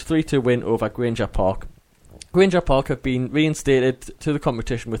last week's 3-2 win over Granger Park. Granger Park have been reinstated to the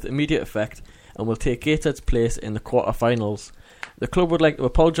competition with immediate effect and will take Gateshead's place in the quarter-finals. The club would like to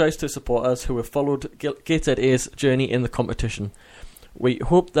apologise to supporters who have followed Gateshead A's journey in the competition. We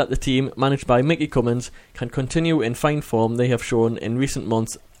hope that the team, managed by Mickey Cummins, can continue in fine form they have shown in recent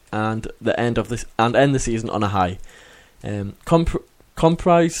months and end the season on a high.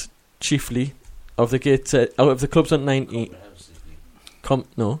 Comprised chiefly of the club's under 19.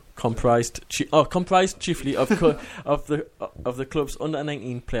 Comprised chiefly of the club's under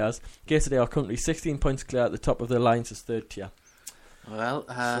 19 players. Gateshead are currently 16 points clear at the top of the alliance's third tier. Well,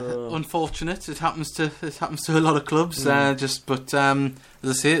 unfortunate. It happens to a lot of clubs. But as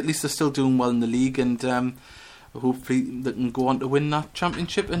I say, at least they're still doing well in the league, and hopefully they can go on to win that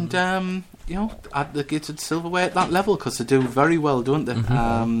championship and add the Gateshead silverware at that level, because they do very well, don't they?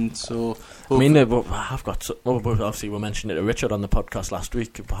 So I mean, I've got obviously we mentioned it to Richard on the podcast last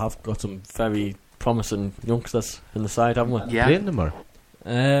week. We have got some very promising youngsters in the side, haven't we? Yeah. Playing tomorrow.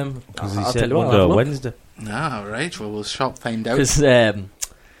 Because he said Wednesday. Ah, right. Well, we'll find out. Because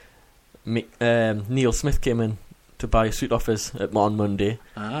Neil Smith came in to buy a suit off us on Monday.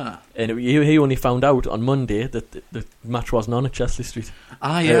 And he only found out on Monday that the match wasn't on at Chesley Street.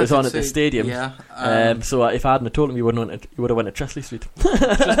 It was on at the stadium. Yeah. So if I hadn't told him, he would have went to Chesley Street.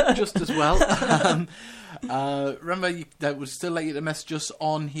 just as well. Remember, that would still like you to message us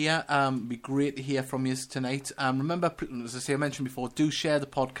on here. It'd be great to hear from you tonight. Remember, as I say, I mentioned before, do share the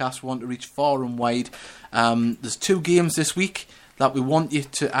podcast. We want to reach far and wide. There's 2 games this week that we want you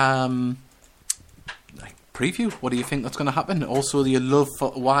to preview. What do you think that's going to happen? Also,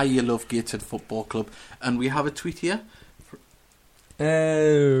 why you love Gateshead Football Club. And we have a tweet here.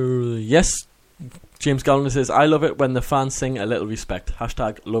 Yes. James Gallagher says, I love it when the fans sing a little respect.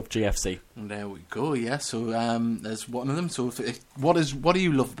 Hashtag LoveGFC. There we go, yeah. So there's one of them. So what do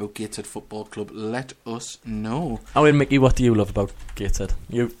you love about Gateshead Football Club? Let us know. Oh, and Mickey, what do you love about Gateshead?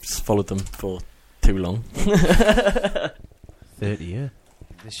 You've followed them for too long. 30 years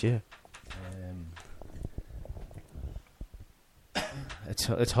this year.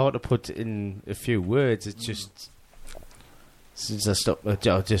 it's hard to put in a few words. It's just since I stopped,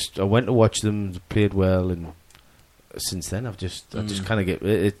 I went to watch them, played well, and since then I just kind of get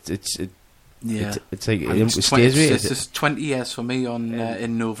it's like it stays with it's just 20 years for me on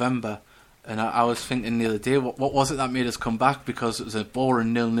in November. And I was thinking the other day, what was it that made us come back? Because it was a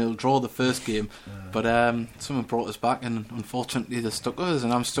boring 0-0 draw the first game, but someone brought us back, and unfortunately they stuck with us,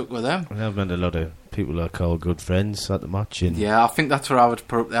 and I'm stuck with them. I've met a lot of people I call good friends at the match. And yeah, I think that's where I would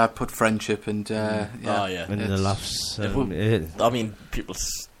put friendship and Oh, yeah. and the laughs. I mean,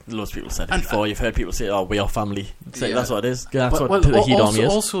 loads of people said it before. You've heard people say, "Oh, we are family." That's what it is. Yeah, that's what the Heat Army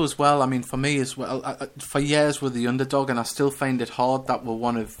is. Also, as well, I mean, for me as well, for years we're the underdog, and I still find it hard that we're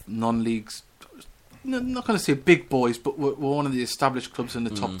one of non-leagues. I'm not going to say big boys, but we're one of the established clubs in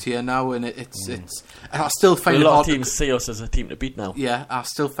the top tier now, and it's. I still find a it lot hard of teams see us as a team to beat now. Yeah, I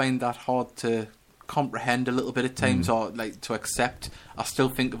still find that hard to comprehend a little bit at times, or like to accept. I still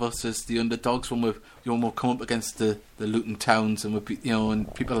think of us as the underdogs when we'll come up against the Luton Towns and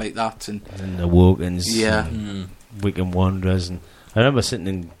and people like that, and the Wokens, Wycombe Wanderers, and I remember sitting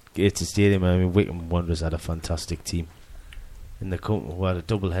in Gateshead Stadium. I mean, Wycombe Wanderers had a fantastic team. In the we had a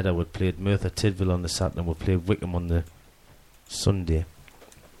double header. We played Merthyr Tydfil on the Saturday, and we played Wycombe on the Sunday,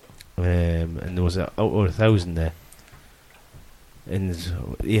 and there was over 1,000 there, and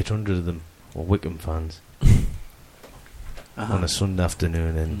 800 of them were Wycombe fans. On a Sunday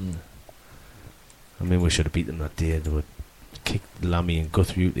afternoon, and I mean, we should have beat them that day. They would kick Lammy and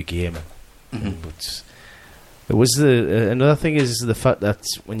Guthrie out the game. But it was another thing is the fact that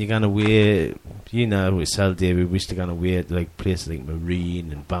when you're going away, with Sal Davy, we used to go away to like places like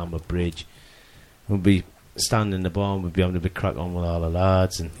Marine and Bamber Bridge. We'd be standing in the bar and we'd be having a big crack on with all the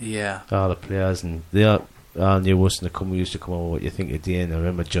lads and all the players, and they all knew us, and we used to come over, what you think of the day. And I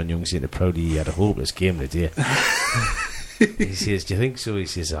remember John Young saying to Proudy he had a hopeless game today. He says, "Do you think so?" He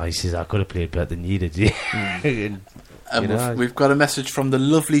says, "I could have played better than you did." We've got a message from the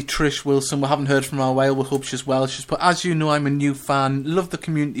lovely Trish Wilson. We haven't heard from her in a while. We hope she's well. She's put, "As you know, I'm a new fan. Love the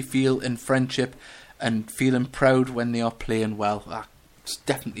community feel and friendship, and feeling proud when they are playing well." That's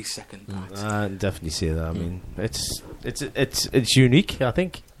definitely second that. I definitely say that. I mean, it's unique. I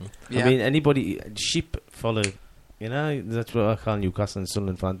think. I mean, anybody sheep follow. That's what I call Newcastle and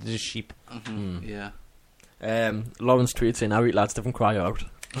Sunderland fans. They're just sheep. Yeah. Lawrence tweeted saying, "Our lads didn't cry out."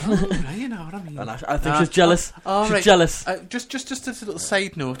 You know what I mean. And I think she's jealous. She's right. jealous. Just as a little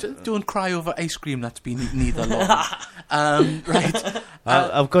side note, don't cry over ice cream that's been eaten either, Lauren. Right.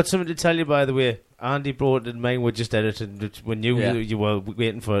 I've got something to tell you, by the way. Andy brought it, and mine were just edited. When you were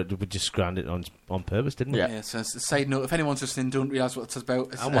waiting for it, we just scanned it on purpose, didn't we? Yeah. So as a side note, if anyone's listening, don't realise what it's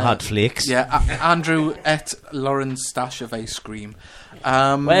about. And we had flakes. Yeah, Andrew ate Lauren's stash of ice cream.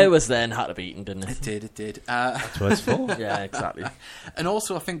 Where it was then had to be eaten, didn't it? It did. That's what it's for. Yeah, exactly. And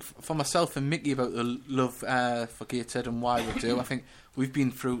also, I think for myself and Mickey about the love for Gateshead and why we do. I think we've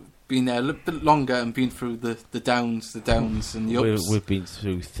been there a little bit longer and been through the downs and the ups. We've been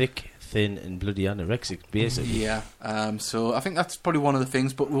through thick, thin, and bloody anorexic, basically. Yeah. So I think that's probably one of the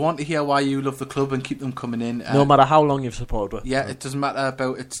things. But we want to hear why you love the club and keep them coming in. No matter how long you've supported it. Yeah, it doesn't matter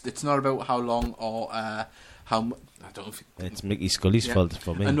about it's not about how long or how much. I don't know if it's Mickey Scully's fault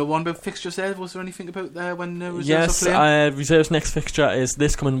for me. And the one about fixtures there, was there anything about there when reserves are playing? Yes, reserves next fixture is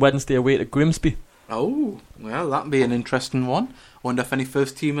this coming Wednesday away to Grimsby. Oh, well, that'll be an interesting one. I wonder if any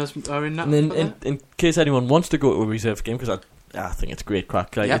first teamers are in that. And in case anyone wants to go to a reserve game, because I think it's great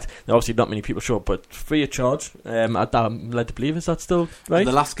crack. Obviously, not many people show up, but free of charge. I'm led to believe, is that still right?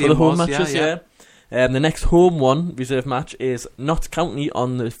 The last game for the home was, matches, yeah. The next home reserve match is Notts County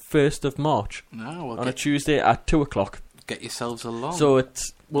on the 1st of March. On a Tuesday at 2:00. Get yourselves along. So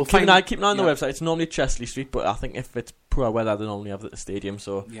it's keep an eye on the website. It's normally Chesley Street, but I think if it's poor weather, they normally have it at the stadium.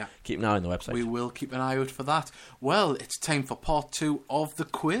 So keep an eye on the website. We will keep an eye out for that. Well, it's time for part 2 of the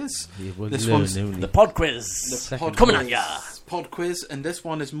quiz. This one's the pod quiz. Coming on, yeah. Pod quiz, and this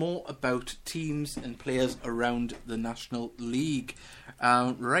one is more about teams and players around the National League.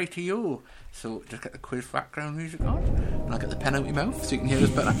 Righty-o. So just get the quiz background music on, and I'll get the pen out of your mouth so you can hear us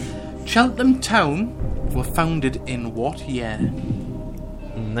better. Cheltenham Town were founded in what year?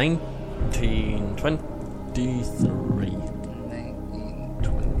 1923.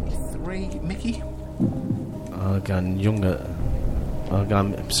 1923. Mickey? I'll go younger. I'll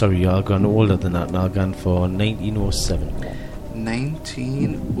go older than that, and I'll go for 1907.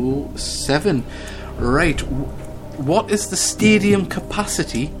 1907. Right. What is the stadium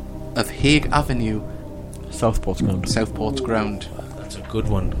capacity of Hague Avenue? Southport's ground. Southport's ground. That's a good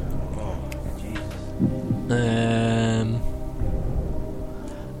one.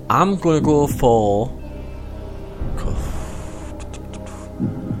 I'm going to go for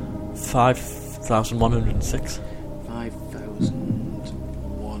 5,106.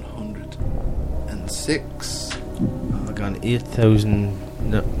 5,106. I've gone 8,000.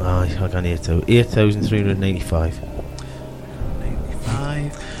 No, I've gone 8,000. 8,395.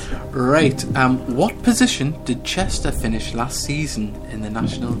 95. Right. What position did Chester finish last season in the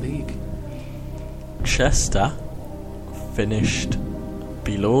National League? Chester finished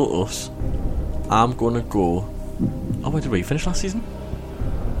below us. I'm going to go... Oh, where did we finish last season?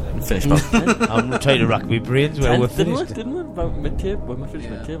 We finished about 10. I'm trying to rack my brains where we're 10th, finished. didn't we? About mid-table. When we finished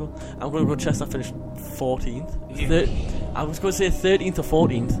Yeah. mid-table. I'm going to go Chester finished 14th. I was going to say 13th or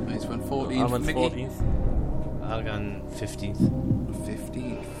 14th. It's went 14th. I went Mickey. 14th. I've gone 15th.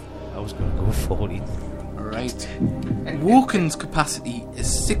 15th. I was going to go 14th. Right. Wokin's capacity is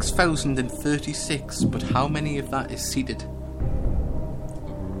 6,036, but how many of that is seated?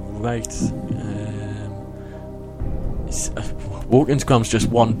 Right. Wokin's ground's just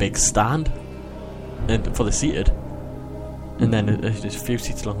one big stand, and for the seated, and then there's a few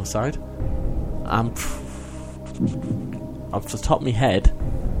seats along the side. Off the top of my head,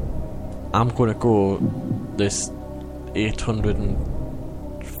 I'm going to go this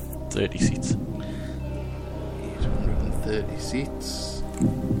 830 seats. 830 seats.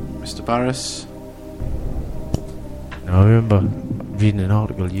 Mr. Barris. Now, I remember reading an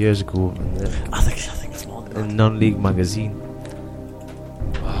article years ago I think it's more than in that. Non-League magazine.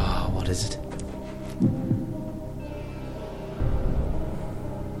 What is it?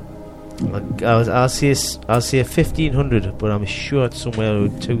 I'll say 1,500, but I'm sure it's somewhere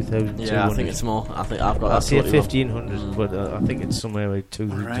around 2,200. Yeah, I think it's more. I think I've got. I'll that say totally wrong. 1,500, but I think it's somewhere around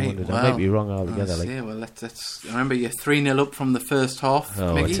 2,200. Right, I might be wrong I altogether. Like, see. Well, let's remember you're 3-0 up from the first half,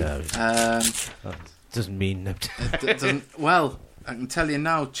 Oh, Mickey. it's that doesn't mean that. It doesn't. Well, I can tell you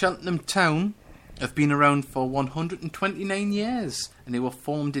now, Cheltenham Town have been around for 129 years, and they were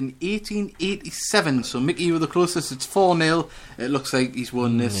formed in 1887. So Mickey, you were the closest. It's 4-0. It looks like he's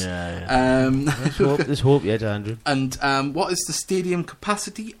won this. Yeah. Let's hope yet, Andrew. And what is the stadium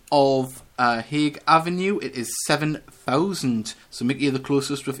capacity of Hague Avenue? It is 7,000. So Mickey, you're the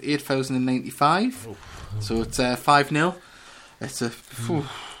closest with 8,095. So it's 5-0. It's a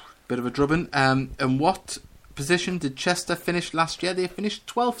bit of a drubbing. And what position did Chester finish last year? They finished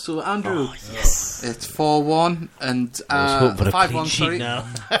 12th. So Andrew, Yes. it's 4-1 and I was hoping for a 5-1. clean sheet Sorry, now.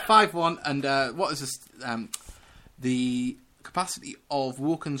 5-1. And what is this? The capacity of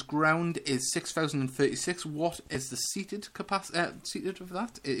Wokin's ground is 6,036. What is the seated capacity? Seated of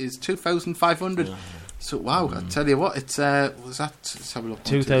that? It is 2,500. So wow, I tell you what, it's was that? Let's have a look.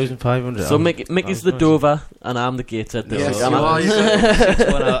 2,500. So Mickey's the Dover, and I'm the Gateshead. Yes, I'm you are.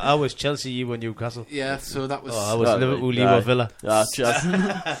 Well, I was Chelsea, you were Newcastle. Yeah, so that was. I was Right, Liverpool, you right. were Villa. Cheers.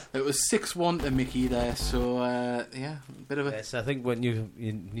 It was 6-1 to Mickey there. So yeah, a bit of a. Yes, I think when you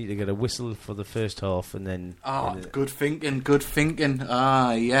need to get a whistle for the first half and then. Good thinking. Good thinking.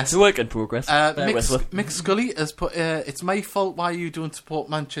 Yes. It's a work in progress. Bear with me. Mick Scully has put. It's my fault why you don't support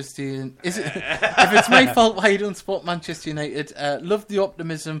Manchester United. Is it? If it's my fault why you don't support Manchester United, love the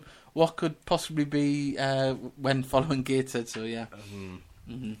optimism. What could possibly be when following Gateshead? So yeah,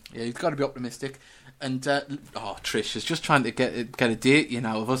 yeah, you've got to be optimistic. And Trish is just trying to get a date, you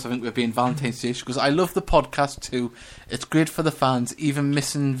know, of us. I think we're being Valentine's Day because I love the podcast too. It's great for the fans. Even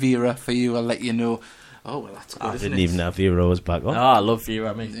missing Vera for you, I'll let you know. Oh well, that's good. I isn't didn't it? even have Heroes back on. I love you.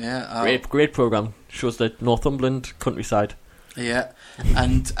 I mean, Yeah, great program. Shows the Northumberland countryside. yeah,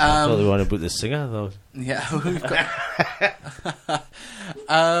 and I thought they wanted to put the singer, though. yeah, we've got.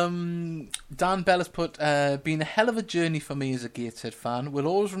 Dan Bell has put, been a hell of a journey for me as a Gateshead fan. Will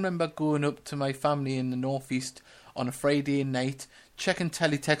always remember going up to my family in the northeast on a Friday night, checking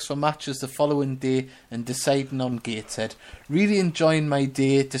teletext for matches the following day and deciding on Gateshead. Really enjoying my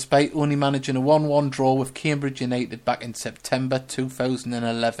day despite only managing a 1-1 draw with Cambridge United back in September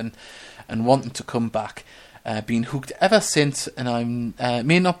 2011 and wanting to come back. Been hooked ever since, and I'm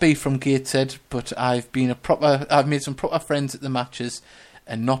may not be from Gateshead, but I've made some proper friends at the matches,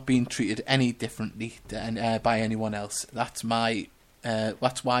 and not been treated any differently by anyone else. That's why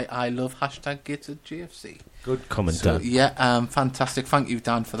I love #GatesheadGFC. Good comment, So, Dan. yeah, fantastic. Thank you,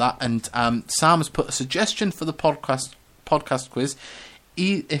 Dan, for that. And Sam has put a suggestion for the podcast quiz.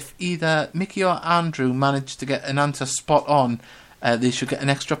 If either Mickey or Andrew manage to get an answer spot on, they should get an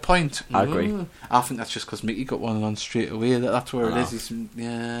extra point. I agree. Ooh. I think that's just because Mickey got one on straight away. That's where it is.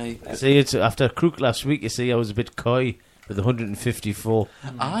 See, it's after Crook last week. You see, I was a bit coy with 154.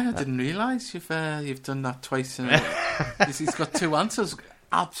 I didn't realise you've done that twice. He's got two answers.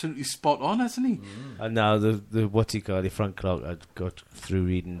 absolutely spot on, hasn't he? And now the what's he called, the Frank Clark, I got through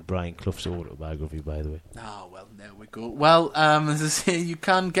reading Brian Clough's autobiography, by the way. Oh, well, there we go. Well, as I say, you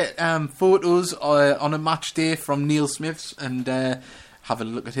can get photos on a match day from Neil Smith's and have a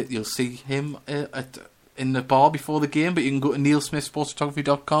look at it. You'll see him in the bar before the game, but you can go to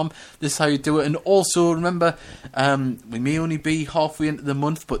neilsmithsportsphotography.com. This is how you do it. And also, remember, we may only be halfway into the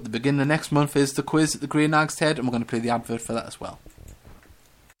month, but the beginning of next month is the quiz at the Grey Nag's Head, and we're going to play the advert for that as well.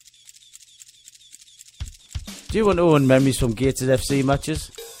 Do you want to own memories from Gateshead FC matches?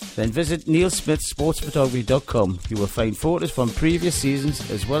 Then visit neilsmithsportsphotography.com. You will find photos from previous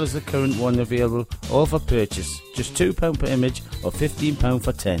seasons as well as the current one available, all for purchase. Just £2 per image or £15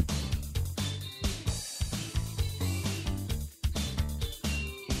 for 10.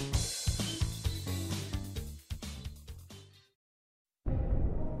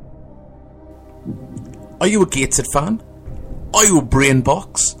 Are you a Gateshead fan? Are you a brain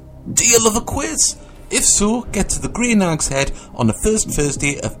box? Do you love a quiz? If so, get to the Grey Nag's Head on the first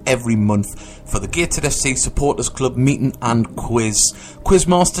Thursday of every month for the Gateshead FC Supporters Club meeting and quiz.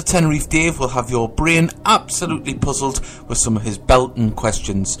 Quizmaster Tenerife Dave will have your brain absolutely puzzled with some of his belting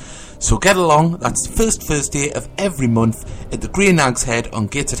questions. So get along, that's the first Thursday of every month at the Grey Nag's Head on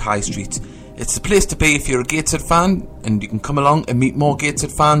Gateshead High Street. It's the place to be if you're a Gateshead fan, and you can come along and meet more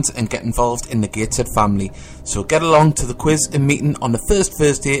Gateshead fans and get involved in the Gateshead family. So get along to the quiz and meeting on the first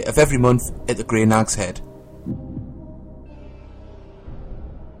Thursday of every month at the Grey Nag's Head.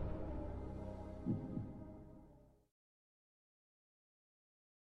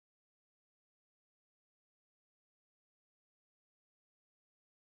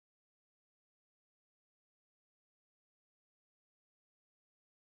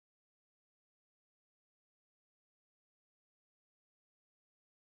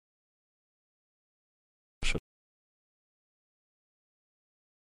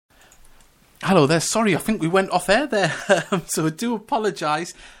 Hello there, sorry, I think we went off air there, so I do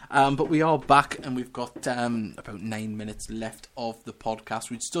apologise, but we are back and we've got about 9 minutes left of the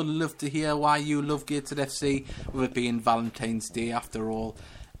podcast. We'd still love to hear why you love Gateshead FC, with it being Valentine's Day after all.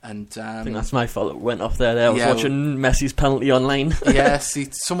 And I think that's my fault, it went off there. I was watching Messi's penalty online. Yeah, see,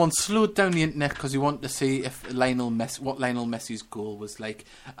 someone slowed down the internet because he wanted to see if what Lionel Messi's goal was like,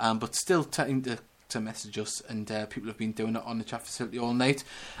 but still trying to message us, and people have been doing it on the chat facility all night.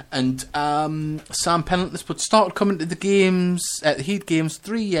 And Sam Pennant started coming to the games, the Heat games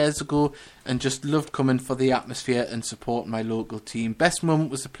 3 years ago, and just loved coming for the atmosphere and supporting my local team. Best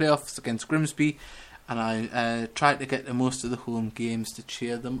moment was the playoffs against Grimsby, and I tried to get to most of the home games to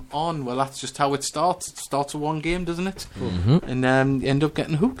cheer them on. Well, that's just how it starts. It starts with one game, doesn't it? Mm-hmm. And you end up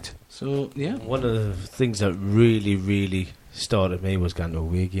getting hooked. So yeah, one of the things that really started me was going to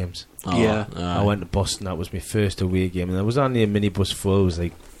away games. I went to Boston. That was my first away game, and I was only a minibus full. It was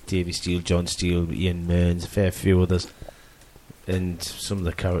like Davy Steele, John Steele, Ian Mearns, a fair few others, and some of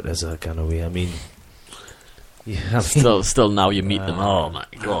the characters that gone away. I mean, still now you meet them. Oh my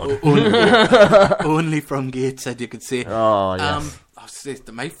god! Only from Gateshead you could say. Oh yes. I say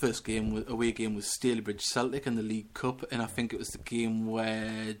that my first away game was Stalybridge Celtic in the League Cup, and I think it was the game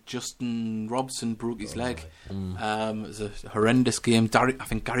where Justin Robson broke his leg. It was a horrendous game. I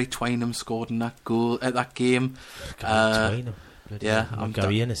think Gary Twynham scored in that game. Gary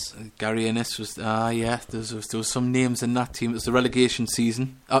Innes. Gary Innes was there was some names in that team. It was the relegation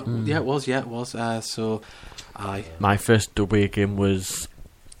season. Yeah, it was. My first away game was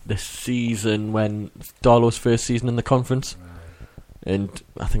this season when Darlow's first season in the conference. And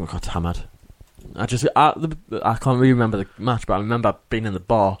I think we got hammered. I can't really remember the match, but I remember being in the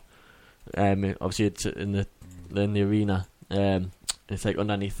bar. Obviously, it's in the arena. It's like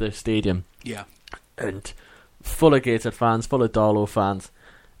underneath the stadium. Yeah. And full of Gateshead fans, full of Darlow fans,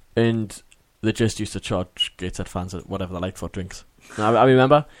 and they just used to charge Gateshead fans whatever they like for drinks. I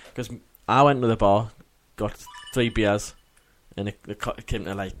remember because I went to the bar, got 3 beers, and it came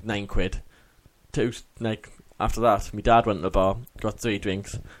to like £9. After that, my dad went to the bar, got 3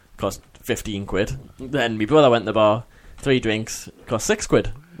 drinks, cost £15. Then my brother went to the bar, 3 drinks, cost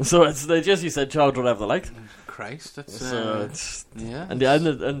 £6. So they just used to charge whatever they liked. Christ, that's yeah. And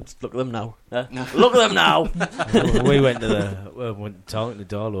look at them now. Look at them now. We went talking to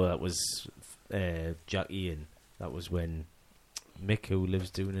Darlow. That was Jackie, and that was when Mick, who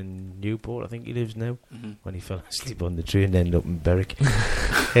lives down in Newport, I think he lives now, when he fell asleep on the train and ended up in Berwick.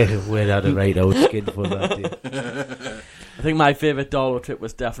 We had a right out skin for that day. I think my favourite Darlow trip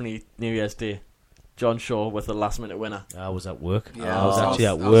was definitely New Year's Day. John Shaw with the last minute winner. I was at work. Yeah, I was actually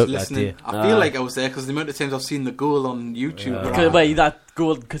at I was work that listening. day. I feel like I was there because the amount of times I've seen the goal on YouTube. Wait, that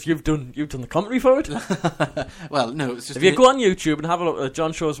goal because you've done the commentary for it. Well, no, it's just If you go on YouTube and have a look at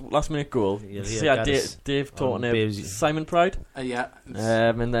John Shaw's last minute goal, You'll see hear how Gaddis Dave on talking to Babesy. Simon Pride, yeah,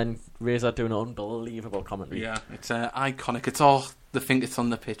 and then Razor doing an unbelievable commentary. yeah, it's iconic. It's all they think it's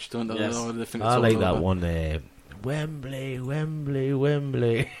on the pitch, don't they? Yes. Or they think it's I all like that over. one. Wembley, Wembley,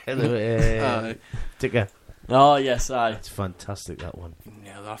 Wembley. Ticker. Oh yes, aye. It's fantastic, that one.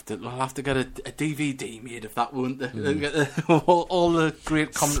 Yeah, they'll have to get a DVD made of that, won't they? They'll get all the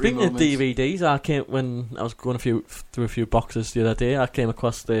great commentary Speaking moments. of DVDs, when I was going through a few boxes the other day, I came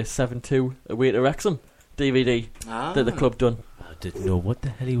across the 7-2 away to Wrexham DVD that the club done. I didn't know what the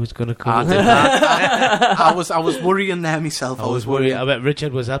hell he was going to I come did with. that. I was worrying there myself. I was worried. I bet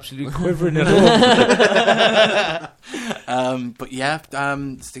Richard was absolutely quivering at home. But yeah, it'd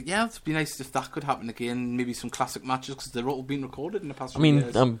be nice if that could happen again. Maybe some classic matches because they're all been recorded in the past. I mean,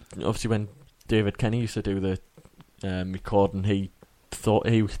 years. obviously when David Kenny used to do the recording, he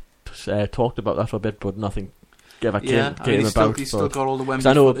talked about that for a bit, but nothing ever came about. He's still got all the Wembley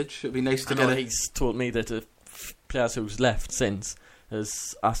I know- footage. It'd be nice to I get know it. he's told me that the players who's left since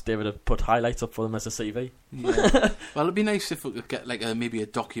has asked David to put highlights up for them as a CV. Yeah. Well, it'd be nice if we could get like maybe a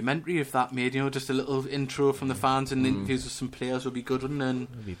documentary of that made. Just a little intro from the fans and interviews with some players would be good, wouldn't it?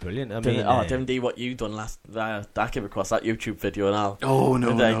 That'd be brilliant. I Didn't do what you done last. That came across that YouTube video and all. Oh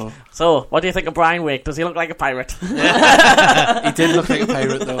no, Like, no. So, what do you think of Brian Wake? Does he look like a pirate? He did look like a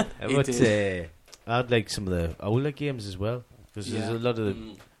pirate though. He did. I'd like some of the older games as well, because there's Yeah. a lot of the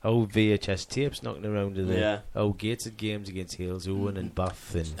old VHS tapes knocking around of the Yeah. old gated games against Hales Owen and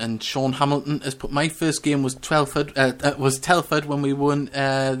Bath And Sean Hamilton has put my first game was Telford when we won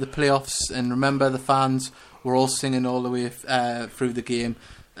the playoffs, and remember the fans were all singing all the way through the game.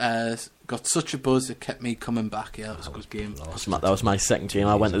 Got such a buzz, it kept me coming back. Yeah, it was a good game. That was my second game.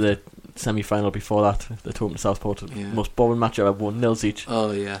 I went to the semi-final before that. The Tottenham Southport, most boring match I ever won, 0 each.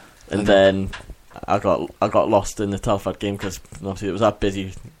 Oh yeah, And then I got lost in the Telford game because obviously it was that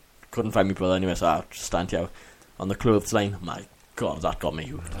busy. Couldn't find my brother anyway, so I just stand here on the clothes line. My God, that got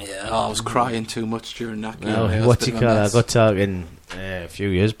me. yeah. I was crying too much during that game. No, Yeah, it was what's a he bit of a called? I mess. got talking a few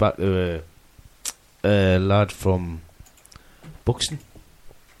years back to a lad from Buxton,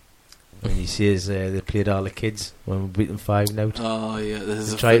 and he says they played all the kids when we beat them 5-0. Oh yeah, this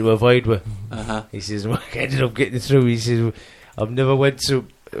They is tried to avoid with. Uh-huh. He says, well, I ended up getting through. He says, I've never went up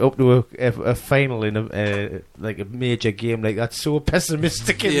to a final in a major game like that. So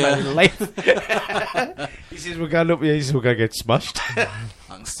pessimistic in my life. He says, we're going up here. He says, we're going to get smashed. I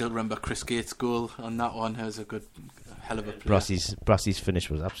can still remember Chris Gates' goal on that one. It was a hell of a play. Brassey's finish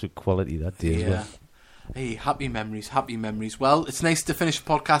was absolute quality that day as well. Hey, happy memories, happy memories. Well, it's nice to finish the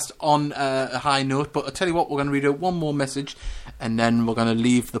podcast on a high note, but I'll tell you what, we're going to read out one more message and then we're going to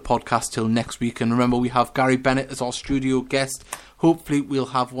leave the podcast till next week. And remember, we have Gary Bennett as our studio guest. Hopefully we'll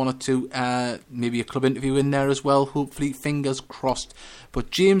have one or two, maybe a club interview in there as well. Hopefully, fingers crossed. But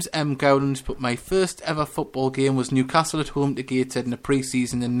James M. Gowden's put, my first ever football game was Newcastle at home to Gateshead in the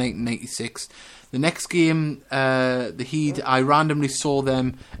pre-season in 1996. The next game, the Heed, I randomly saw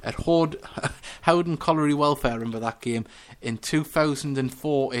them at Howden Colliery Welfare, remember that game, in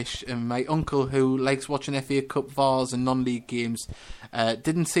 2004-ish. And my uncle, who likes watching FA Cup VARs and non-league games,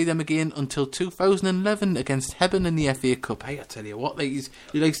 didn't see them again until 2011 against Hebburn in the FA Cup. Hey, I tell you what, he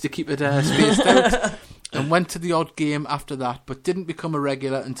likes to keep it spaced out. And went to the odd game after that, but didn't become a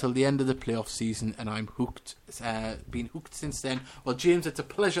regular until the end of the playoff season, and I'm hooked. Been hooked since then. Well, James, it's a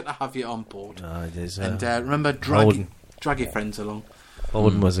pleasure to have you on board. It is, and remember, drag your friends along.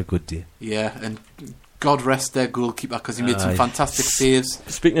 Holden was a good day. Yeah, and God rest their goalkeeper because he made some fantastic saves.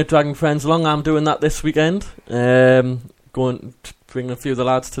 Speaking of dragging friends along, I'm doing that this weekend. Going to bring a few of the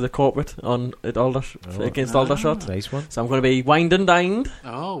lads to the corporate against Aldershot. Nice one. So I'm going to be wined and dined.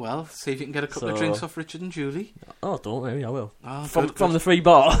 Oh, well, see if you can get a couple of drinks off Richard and Julie. Oh, don't worry, I will. Oh, From the free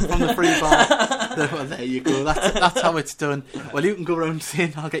bar. From the free bar. Well, there you go. That's how it's done. Well, you can go around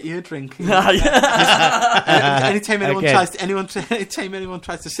saying, I'll get you a drink. Anytime anyone tries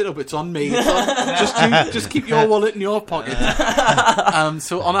to sit up, it's on me. Just keep your wallet in your pocket.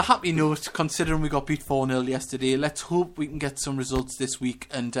 So on a happy note, considering we got beat 4-0 yesterday, let's hope we can get some results this week.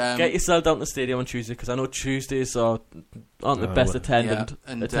 And get yourself down to the stadium on Tuesday, because I know Tuesdays aren't the best attended.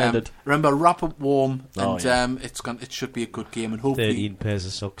 Remember, wrap up warm, and it should be a good game. And hopefully 13 pairs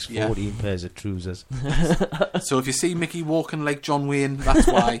of socks, 14 pairs of trousers. So if you see Mickey walking like John Wayne, that's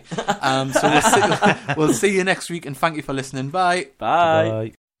why. So we'll see you next week, and thank you for listening. Bye.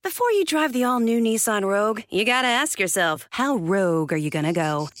 Bye. Before you drive the all-new Nissan Rogue, you gotta ask yourself, how rogue are you gonna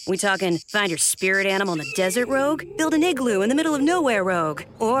go? We talking find your spirit animal in the desert rogue? Build an igloo in the middle of nowhere rogue?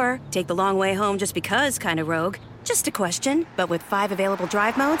 Or take the long way home just because kind of rogue? Just a question, but with 5 available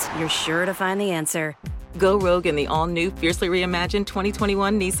drive modes, you're sure to find the answer. Go rogue in the all-new, fiercely reimagined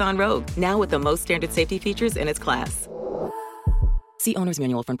 2021 Nissan Rogue, now with the most standard safety features in its class. See Owner's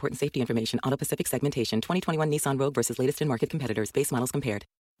Manual for important safety information. Auto-Pacific segmentation. 2021 Nissan Rogue versus latest in-market competitors. Base models compared.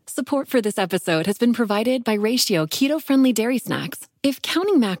 Support for this episode has been provided by Ratio keto-friendly dairy snacks. If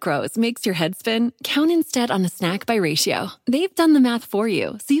counting macros makes your head spin, count instead on a snack by Ratio. They've done the math for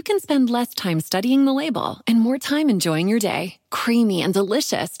you, so you can spend less time studying the label and more time enjoying your day. Creamy and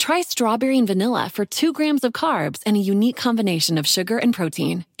delicious, try strawberry and vanilla for 2 grams of carbs and a unique combination of sugar and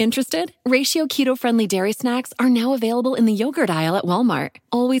protein. Interested? Ratio keto-friendly dairy snacks are now available in the yogurt aisle at Walmart.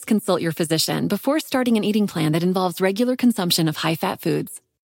 Always consult your physician before starting an eating plan that involves regular consumption of high-fat foods.